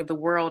the light of the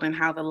world and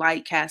how the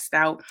light casts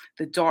out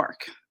the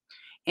dark.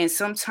 And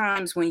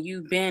sometimes when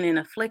you've been in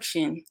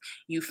affliction,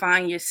 you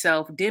find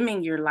yourself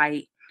dimming your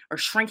light or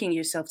shrinking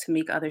yourself to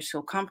make others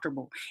feel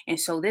comfortable. And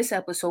so this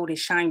episode is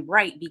Shine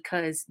Bright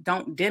because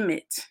don't dim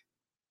it.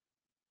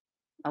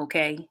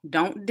 Okay.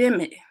 Don't dim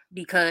it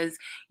because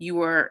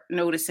you are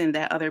noticing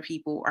that other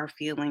people are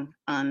feeling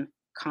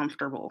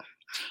uncomfortable.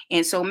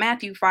 And so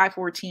Matthew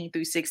 5:14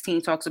 through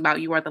 16 talks about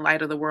you are the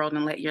light of the world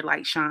and let your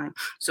light shine.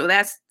 So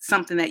that's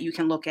something that you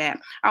can look at.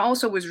 I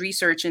also was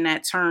researching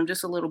that term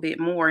just a little bit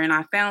more, and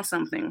I found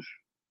something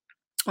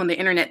on the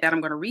internet that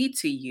I'm going to read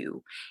to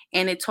you.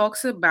 And it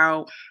talks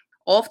about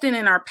often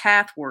in our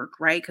path work,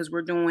 right? Because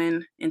we're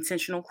doing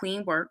intentional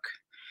clean work.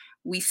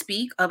 We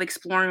speak of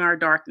exploring our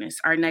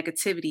darkness, our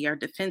negativity, our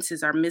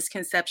defenses, our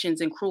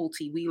misconceptions, and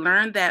cruelty. We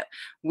learn that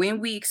when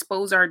we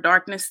expose our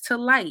darkness to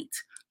light,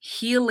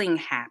 healing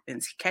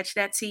happens. Catch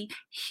that T?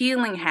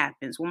 Healing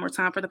happens. One more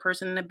time for the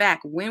person in the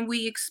back. When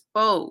we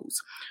expose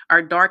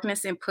our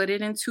darkness and put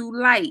it into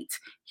light,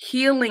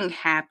 healing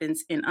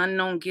happens and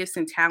unknown gifts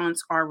and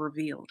talents are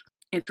revealed.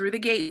 And through the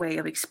gateway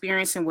of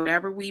experiencing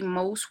whatever we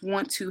most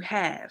want to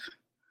have,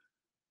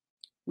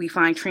 we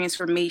find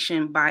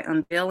transformation by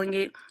unveiling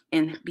it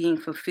and being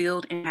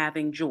fulfilled and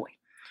having joy.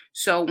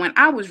 So when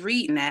I was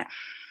reading that,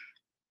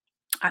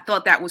 I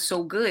thought that was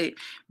so good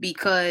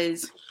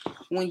because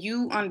when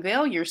you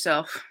unveil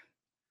yourself,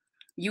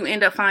 you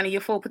end up finding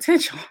your full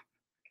potential.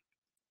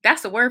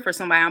 That's the word for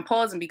somebody. I'm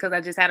pausing because I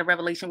just had a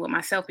revelation with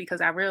myself because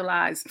I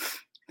realized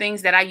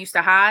things that I used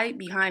to hide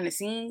behind the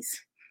scenes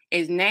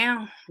is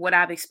now what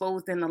I've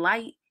exposed in the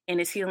light and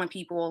it's healing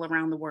people all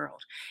around the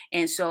world.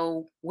 And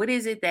so, what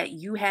is it that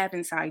you have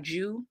inside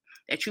you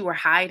that you are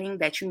hiding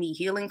that you need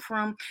healing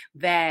from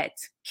that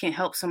can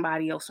help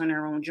somebody else on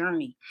their own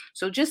journey?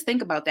 So, just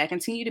think about that.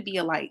 Continue to be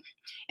a light.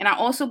 And I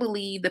also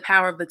believe the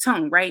power of the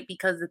tongue, right?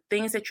 Because the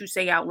things that you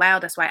say out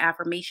loud, that's why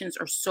affirmations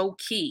are so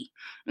key.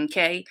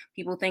 Okay.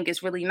 People think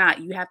it's really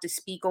not. You have to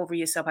speak over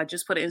yourself. I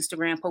just put an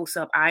Instagram post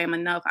up. I am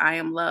enough. I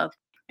am loved.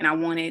 And I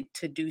wanted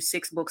to do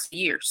 6 books a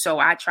year. So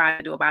I try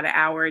to do about an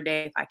hour a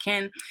day if I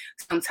can,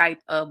 some type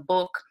of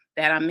book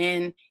that I'm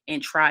in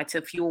and try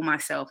to fuel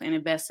myself and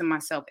invest in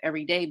myself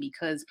every day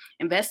because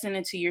investing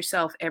into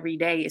yourself every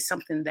day is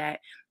something that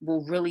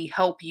will really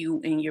help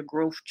you in your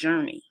growth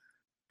journey.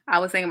 I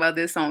was thinking about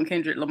this song,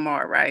 Kendrick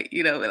Lamar, right?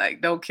 You know,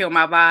 like, don't kill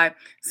my vibe.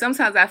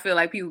 Sometimes I feel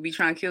like people be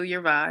trying to kill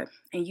your vibe,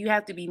 and you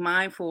have to be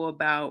mindful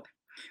about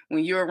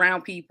When you're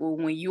around people,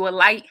 when you are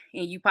light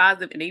and you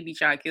positive and they be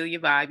trying to kill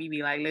your vibe, you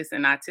be like,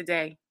 listen, not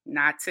today.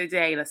 Not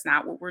today. That's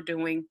not what we're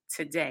doing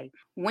today.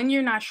 When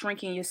you're not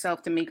shrinking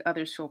yourself to make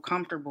others feel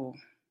comfortable,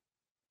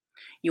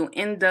 you'll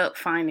end up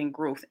finding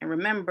growth. And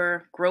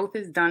remember, growth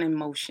is done in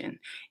motion.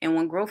 And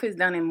when growth is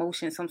done in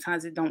motion,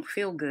 sometimes it don't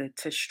feel good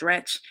to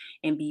stretch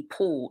and be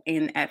pulled.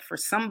 And for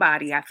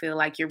somebody, I feel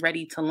like you're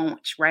ready to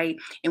launch, right?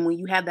 And when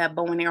you have that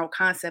bow and arrow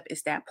concept,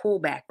 it's that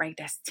pullback, right?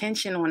 That's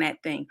tension on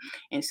that thing.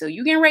 And so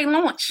you get ready to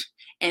launch.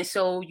 And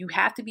so you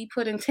have to be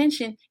put in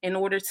tension in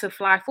order to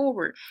fly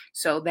forward.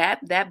 So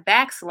that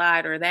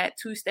backslide or that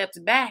 2 steps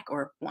back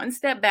or 1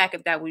 step back,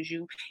 if that was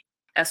you,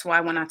 that's why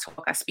when I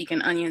talk, I speak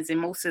in onions, and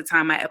most of the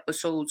time my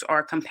episodes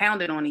are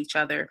compounded on each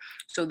other.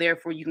 So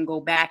therefore, you can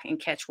go back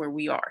and catch where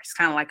we are. It's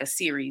kind of like a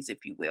series,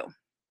 if you will.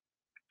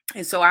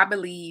 And so I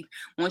believe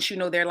once you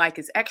know their like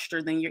is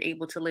extra, then you're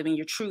able to live in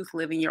your truth,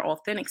 live in your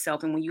authentic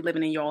self. And when you live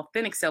in your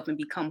authentic self and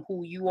become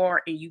who you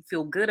are and you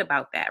feel good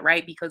about that,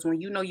 right? Because when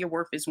you know your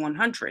worth is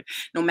 100,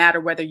 no matter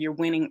whether you're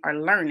winning or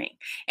learning.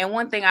 And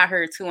one thing I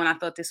heard too, and I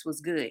thought this was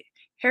good,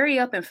 hurry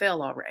up and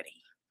fail already.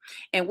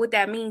 And what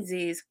that means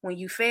is when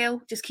you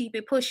fail, just keep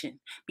it pushing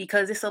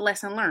because it's a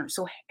lesson learned.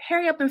 So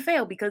hurry up and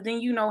fail because then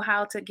you know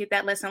how to get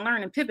that lesson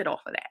learned and pivot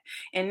off of that.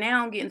 And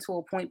now I'm getting to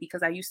a point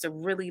because I used to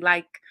really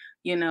like,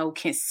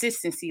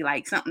 consistency,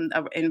 like something,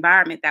 an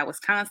environment that was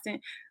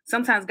constant.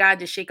 Sometimes God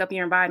just shake up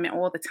your environment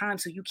all the time,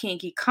 so you can't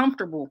get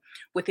comfortable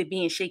with it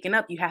being shaken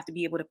up. You have to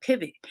be able to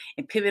pivot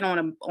and pivot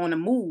on a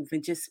move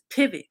and just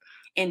pivot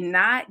and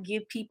not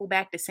give people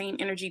back the same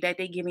energy that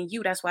they giving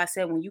you. That's why I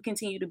said when you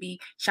continue to be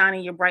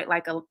shining your bright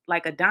like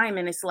a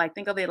diamond, it's like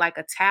think of it like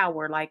a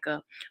tower, like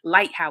a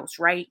lighthouse,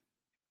 right?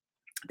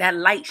 That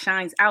light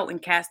shines out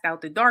and casts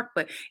out the dark,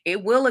 but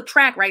it will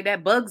attract, right?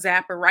 That bug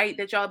zapper, right?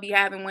 That y'all be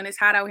having when it's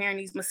hot out here and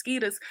these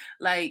mosquitoes,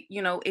 like,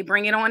 it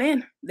bring it on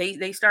in.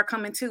 They start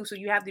coming too. So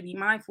you have to be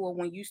mindful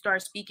when you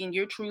start speaking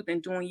your truth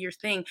and doing your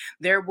thing,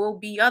 there will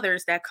be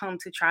others that come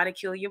to try to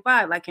kill your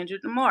vibe, like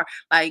Kendrick Lamar.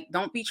 Like,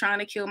 don't be trying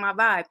to kill my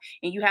vibe.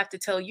 And you have to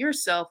tell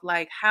yourself,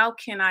 like, how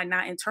can I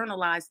not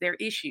internalize their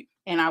issue?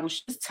 And I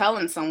was just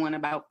telling someone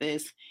about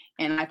this,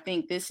 and I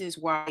think this is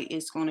why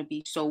it's going to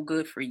be so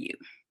good for you.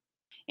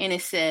 And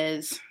it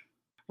says,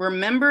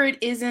 remember, it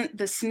isn't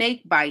the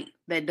snake bite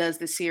that does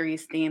the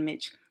serious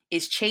damage.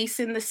 It's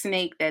chasing the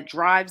snake that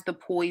drives the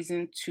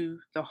poison to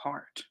the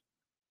heart.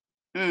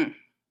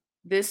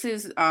 This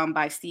is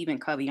by Stephen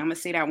Covey. I'm going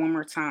to say that one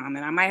more time.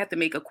 And I might have to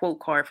make a quote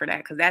card for that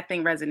because that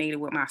thing resonated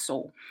with my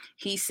soul.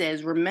 He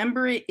says,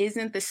 remember, it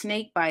isn't the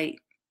snake bite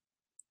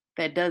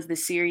that does the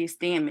serious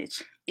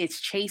damage. It's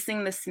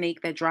chasing the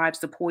snake that drives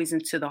the poison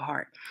to the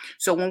heart.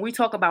 So when we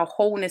talk about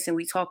wholeness and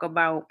we talk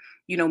about,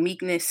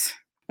 meekness,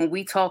 when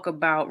we talk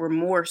about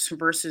remorse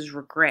versus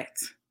regret,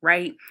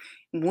 right?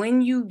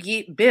 When you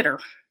get bitter,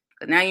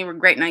 'cause now you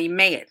regret, now you're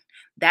mad,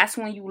 that's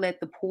when you let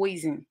the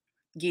poison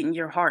get in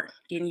your heart,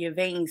 get in your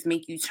veins,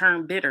 make you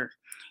turn bitter.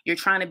 You're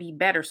trying to be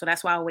better. So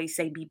that's why I always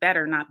say be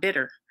better, not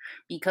bitter.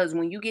 Because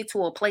when you get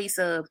to a place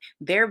of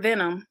their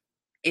venom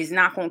is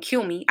not going to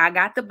kill me, I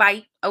got the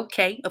bite.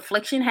 Okay,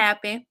 affliction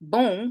happened.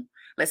 Boom.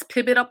 Let's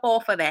pivot up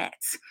off of that.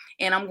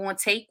 And I'm going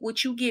to take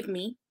what you give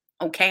me.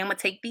 Okay, I'm going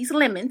to take these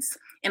lemons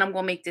and I'm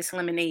going to make this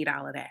lemonade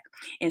out of that.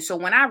 And so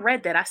when I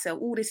read that, I said,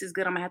 oh, this is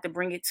good. I'm going to have to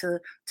bring it to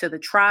the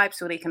tribe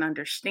so they can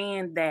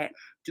understand that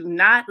do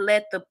not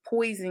let the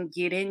poison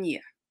get in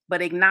you,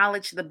 but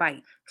acknowledge the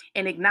bite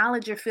and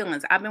acknowledge your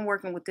feelings. I've been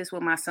working with this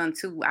with my son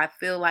too. I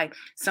feel like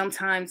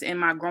sometimes in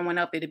my growing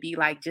up, it'd be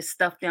like just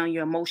stuff down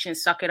your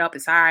emotions, suck it up.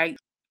 It's all right.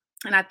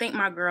 And I think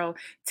my girl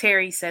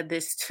Terry said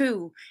this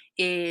too,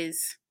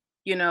 is,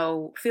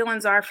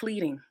 feelings are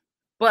fleeting,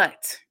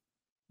 but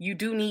you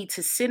do need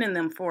to sit in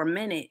them for a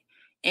minute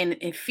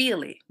and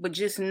feel it, but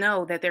just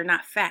know that they're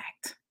not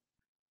fact.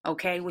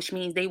 Okay. Which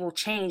means they will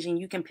change and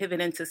you can pivot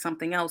into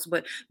something else,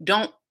 but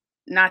don't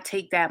not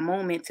take that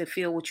moment to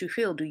feel what you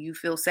feel. Do you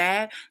feel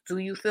sad? Do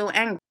you feel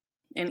angry?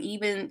 And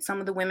even some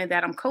of the women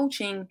that I'm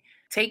coaching,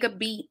 take a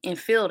beat and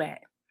feel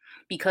that.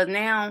 Because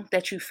now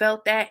that you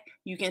felt that,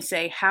 you can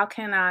say, how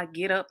can I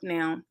get up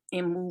now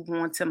and move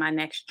on to my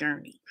next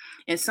journey?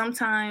 And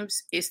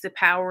sometimes it's the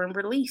power and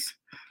release.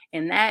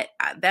 And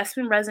that's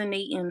been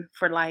resonating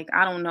for like,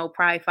 I don't know,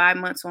 probably 5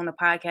 months on the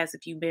podcast.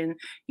 If you've been,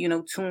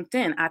 tuned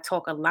in, I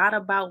talk a lot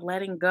about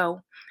letting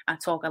go. I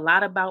talk a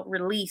lot about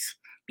release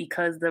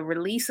because the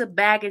release of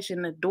baggage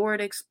and the door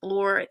to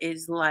explore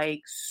is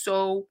like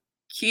so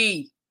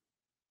key.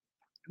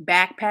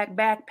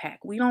 Backpack.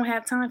 We don't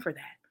have time for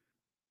that.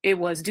 It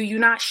was, do you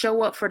not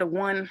show up for the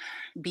one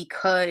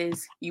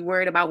because you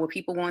worried about what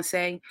people want to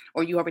say,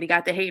 or you already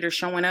got the haters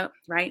showing up,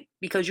 right?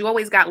 Because you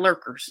always got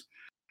lurkers.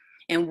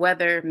 And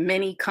whether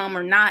many come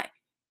or not,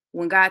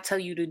 when God tell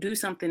you to do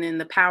something in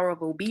the power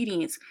of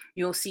obedience,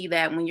 you'll see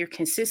that when you're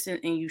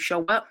consistent and you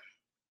show up,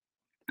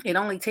 it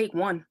only take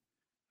one.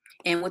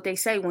 And what they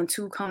say, when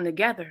two come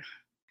together,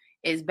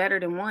 is better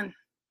than one.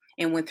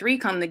 And when three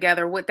come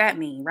together, what that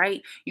mean,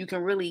 right? You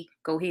can really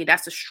go ahead.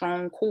 That's a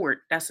strong cord.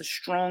 That's a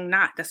strong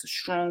knot. That's a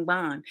strong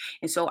bond.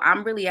 And so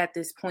I'm really at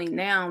this point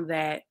now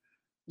that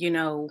you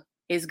know,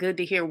 it's good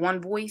to hear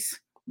one voice,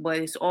 but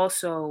it's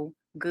also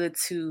good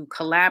to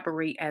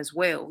collaborate as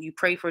well. You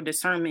pray for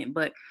discernment,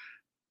 but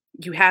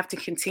you have to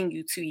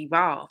continue to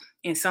evolve.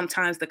 And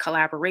sometimes the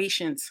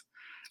collaborations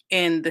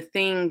and the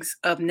things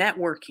of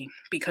networking,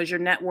 because your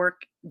net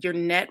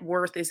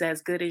worth is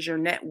as good as your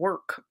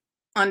network.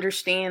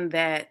 Understand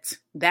that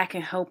that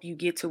can help you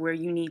get to where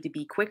you need to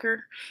be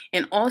quicker,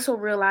 and also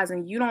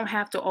realizing you don't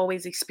have to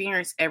always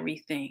experience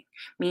everything,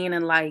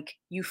 meaning like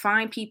you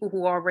find people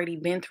who already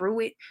been through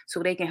it so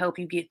they can help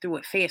you get through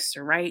it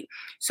faster, right?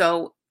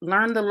 So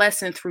learn the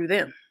lesson through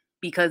them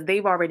because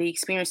they've already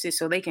experienced it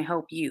so they can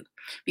help you.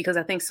 Because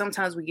I think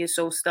sometimes we get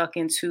so stuck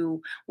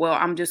into, well,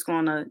 I'm just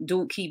going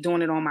to keep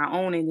doing it on my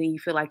own, and then you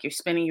feel like you're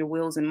spinning your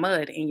wheels in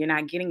mud and you're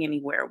not getting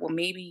anywhere. Well,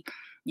 maybe,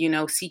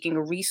 seeking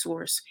a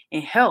resource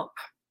and help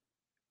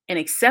and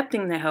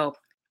accepting the help.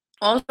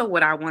 Also,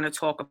 what I want to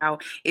talk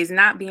about is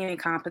not being in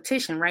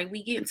competition, right?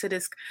 We get into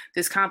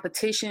this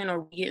competition,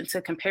 or we get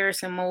into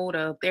comparison mode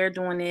of they're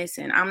doing this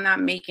and I'm not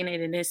making it,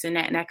 and this and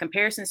that. And that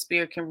comparison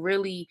spirit can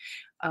really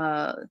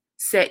uh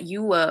set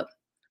you up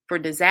for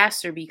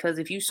disaster, because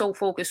if you so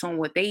focus on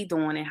what they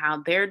doing and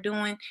how they're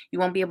doing, you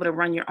won't be able to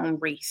run your own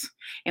race.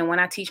 And when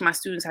I teach my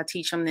students, I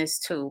teach them this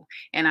too.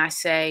 And I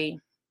say,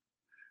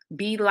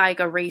 be like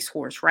a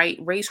racehorse, right?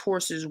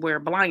 Racehorses wear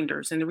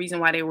blinders. And the reason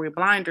why they wear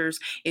blinders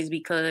is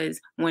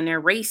because when they're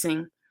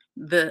racing,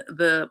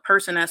 the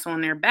person that's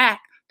on their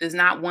back does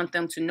not want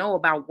them to know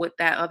about what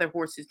that other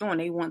horse is doing.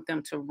 They want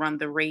them to run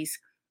the race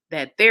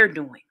that they're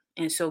doing.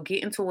 And so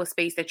get into a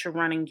space that you're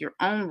running your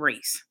own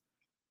race.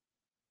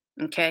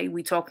 Okay.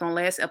 We talked on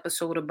last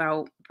episode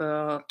about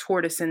the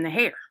tortoise and the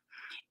hare.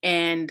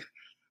 And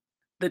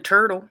the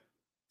turtle,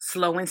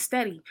 slow and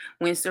steady,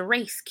 wins the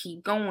race.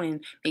 Keep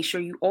going. Make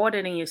sure you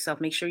auditing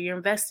yourself. Make sure you're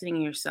investing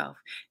in yourself.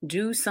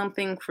 Do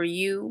something for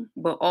you,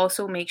 but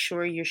also make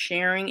sure you're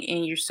sharing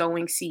and you're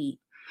sowing seed.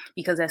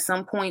 Because at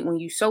some point, when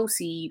you sow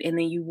seed and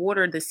then you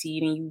water the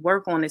seed and you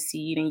work on the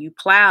seed and you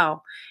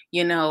plow,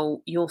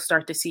 you'll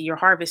start to see your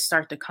harvest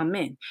start to come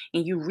in,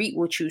 and you reap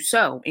what you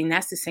sow. And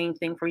that's the same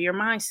thing for your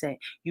mindset.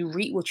 You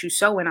reap what you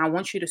sow. And I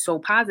want you to sow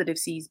positive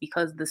seeds,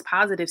 because this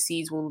positive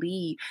seeds will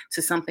lead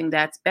to something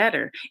that's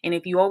better. And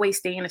if you always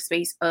stay in a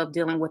space of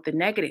dealing with the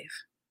negative,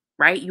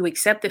 right? You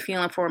accept the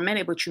feeling for a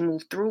minute, but you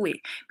move through it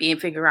and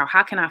figure out,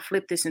 how can I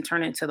flip this and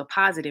turn it into the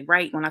positive,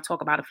 right? When I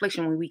talk about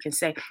affliction, when we can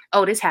say,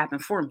 oh, this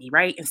happened for me,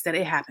 right? Instead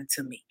of it happened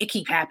to me. It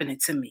keep happening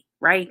to me,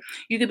 right?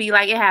 You could be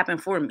like, it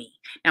happened for me.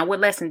 Now,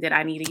 what lesson did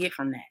I need to get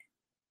from that?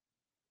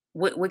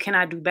 What can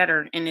I do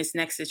better in this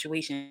next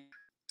situation?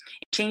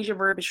 Change your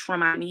verbiage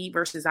from I need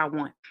versus I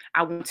want.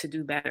 I want to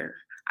do better.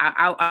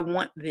 I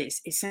want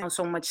this. It sounds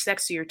so much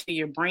sexier to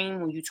your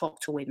brain when you talk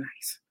to it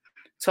nice.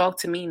 Talk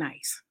to me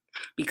nice,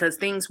 because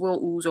things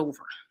will ooze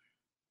over.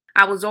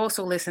 I was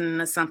also listening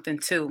to something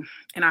too,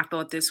 and I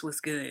thought this was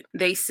good.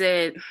 They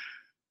said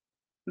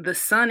the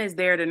sun is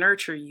there to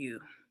nurture you,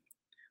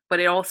 but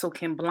it also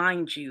can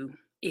blind you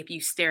if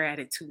you stare at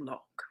it too long.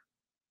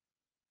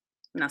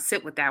 Now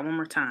sit with that one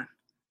more time.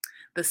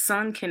 The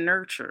sun can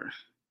nurture,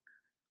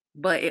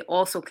 but it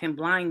also can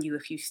blind you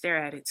if you stare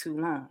at it too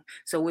long.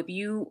 So if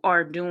you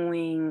are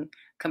doing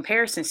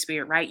comparison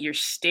spirit, right, you're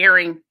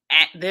staring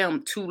at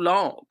them too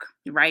long,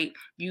 right?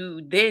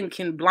 You then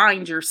can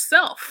blind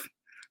yourself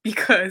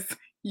because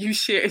you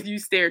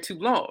stare too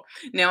long.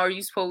 Now, are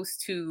you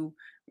supposed to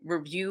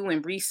review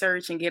and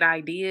research and get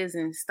ideas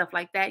and stuff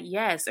like that?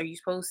 Yes. Are you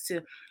supposed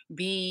to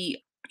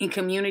be in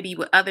community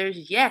with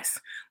others? Yes.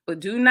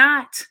 But do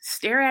not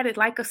stare at it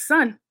like a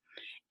sun,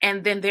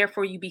 and then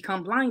therefore you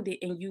become blinded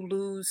and you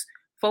lose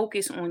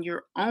focus on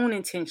your own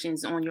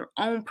intentions, on your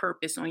own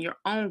purpose, on your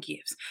own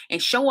gifts,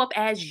 and show up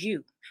as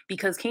you,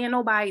 because can't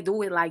nobody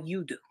do it like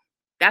you do.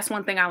 That's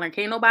one thing I learned.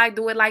 Can't nobody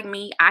do it like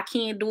me. I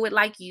can't do it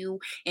like you.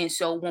 And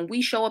so when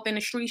we show up in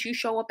the streets, you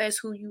show up as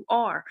who you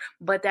are.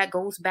 But that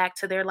goes back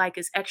to their like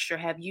is extra.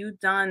 Have you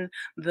done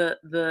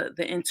the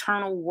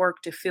internal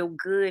work to feel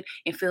good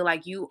and feel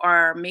like you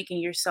are making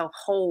yourself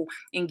whole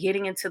and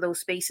getting into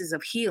those spaces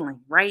of healing,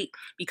 right?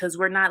 Because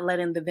we're not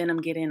letting the venom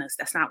get in us.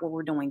 That's not what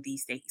we're doing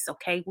these days.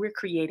 Okay. We're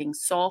creating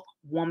soft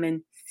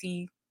woman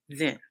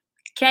season.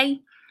 Okay.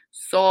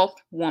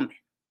 Soft woman.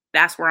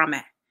 That's where I'm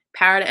at.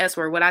 Power the S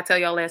word. What I tell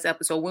y'all last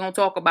episode, we don't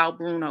talk about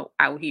Bruno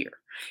out here.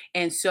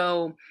 And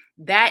so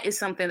that is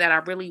something that I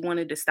really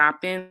wanted to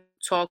stop in,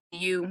 talk to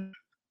you.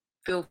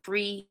 Feel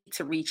free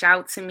to reach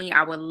out to me.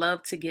 I would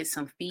love to get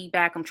some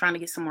feedback. I'm trying to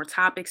get some more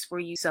topics for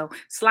you. So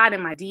slide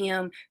in my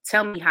DM.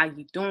 Tell me how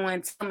you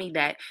doing. Tell me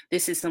that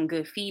this is some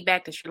good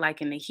feedback that you're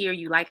liking to hear.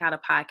 You like how the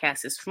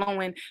podcast is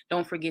flowing.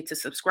 Don't forget to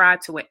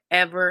subscribe to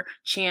whatever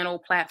channel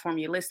platform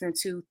you're listening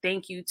to.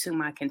 Thank you to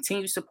my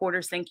continued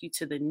supporters. Thank you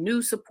to the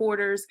new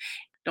supporters.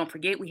 Don't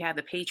forget, we have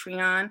the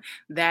Patreon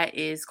that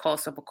is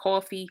Cost of a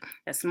Coffee.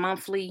 That's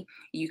monthly.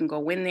 You can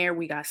go in there.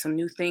 We got some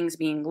new things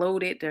being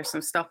loaded. There's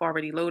some stuff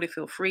already loaded.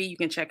 Feel free. You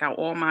can check out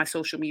all my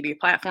social media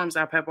platforms.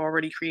 I have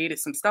already created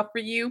some stuff for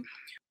you.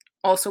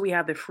 Also, we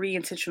have the free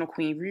Intentional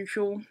Queen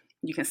Ritual.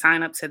 You can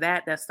sign up to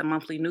that. That's the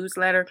monthly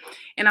newsletter.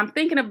 And I'm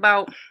thinking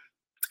about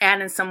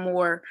adding some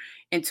more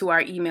into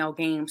our email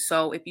game.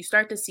 So if you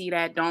start to see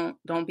that,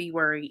 don't be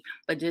worried,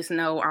 but just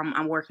know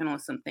I'm working on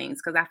some things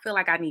because I feel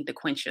like I need to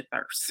quench your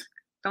thirst.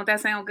 Don't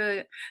that sound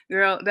good?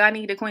 Girl, do I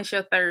need to quench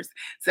your thirst?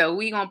 So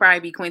we gonna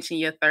probably be quenching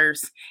your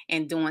thirst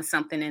and doing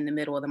something in the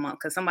middle of the month.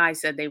 Cause somebody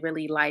said they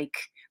really like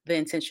the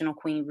Intentional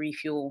Queen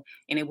refuel,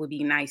 and it would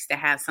be nice to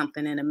have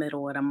something in the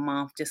middle of the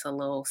month, just a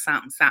little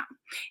something, something.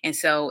 And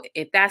so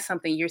if that's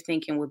something you're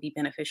thinking would be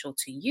beneficial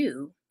to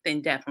you,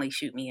 then definitely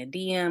shoot me a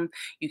DM.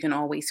 You can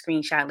always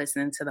screenshot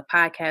listening to the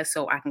podcast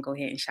so I can go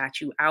ahead and shout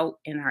you out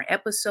in our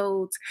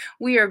episodes.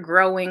 We are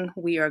growing,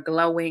 we are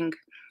glowing.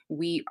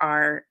 We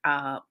are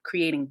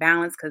creating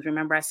balance because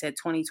remember, I said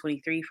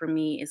 2023 for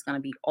me is going to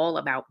be all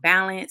about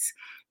balance.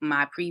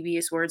 My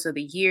previous words of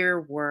the year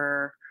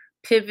were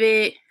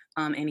pivot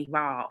and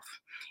evolve.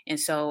 And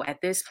so at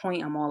this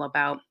point, I'm all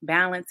about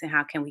balance and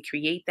how can we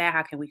create that?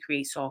 How can we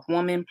create soft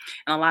woman?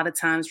 And a lot of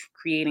times,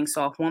 creating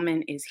soft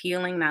woman is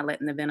healing, not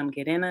letting the venom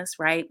get in us,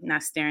 right?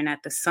 Not staring at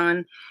the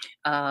sun.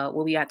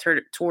 What we got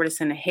tortoise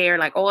in the hair,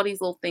 like all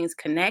these little things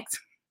connect.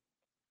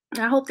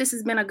 I hope this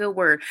has been a good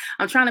word.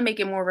 I'm trying to make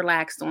it more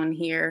relaxed on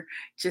here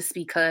just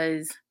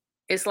because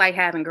it's like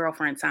having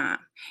girlfriend time.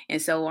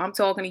 And so I'm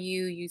talking to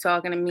you, you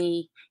talking to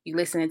me, you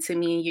listening to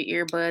me in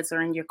your earbuds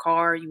or in your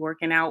car, you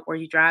working out or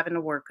you driving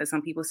to work because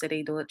some people say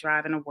they do it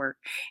driving to work.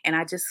 And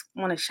I just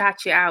want to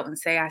shout you out and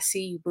say, I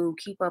see you, boo.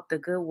 Keep up the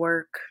good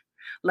work.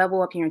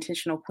 Level up your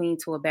intentional queen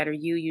to a better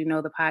you. You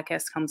know, the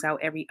podcast comes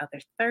out every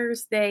other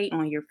Thursday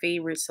on your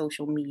favorite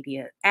social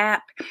media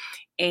app.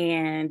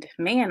 And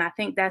man, I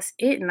think that's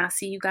it. And I'll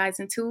see you guys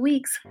in 2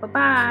 weeks. Bye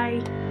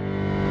bye.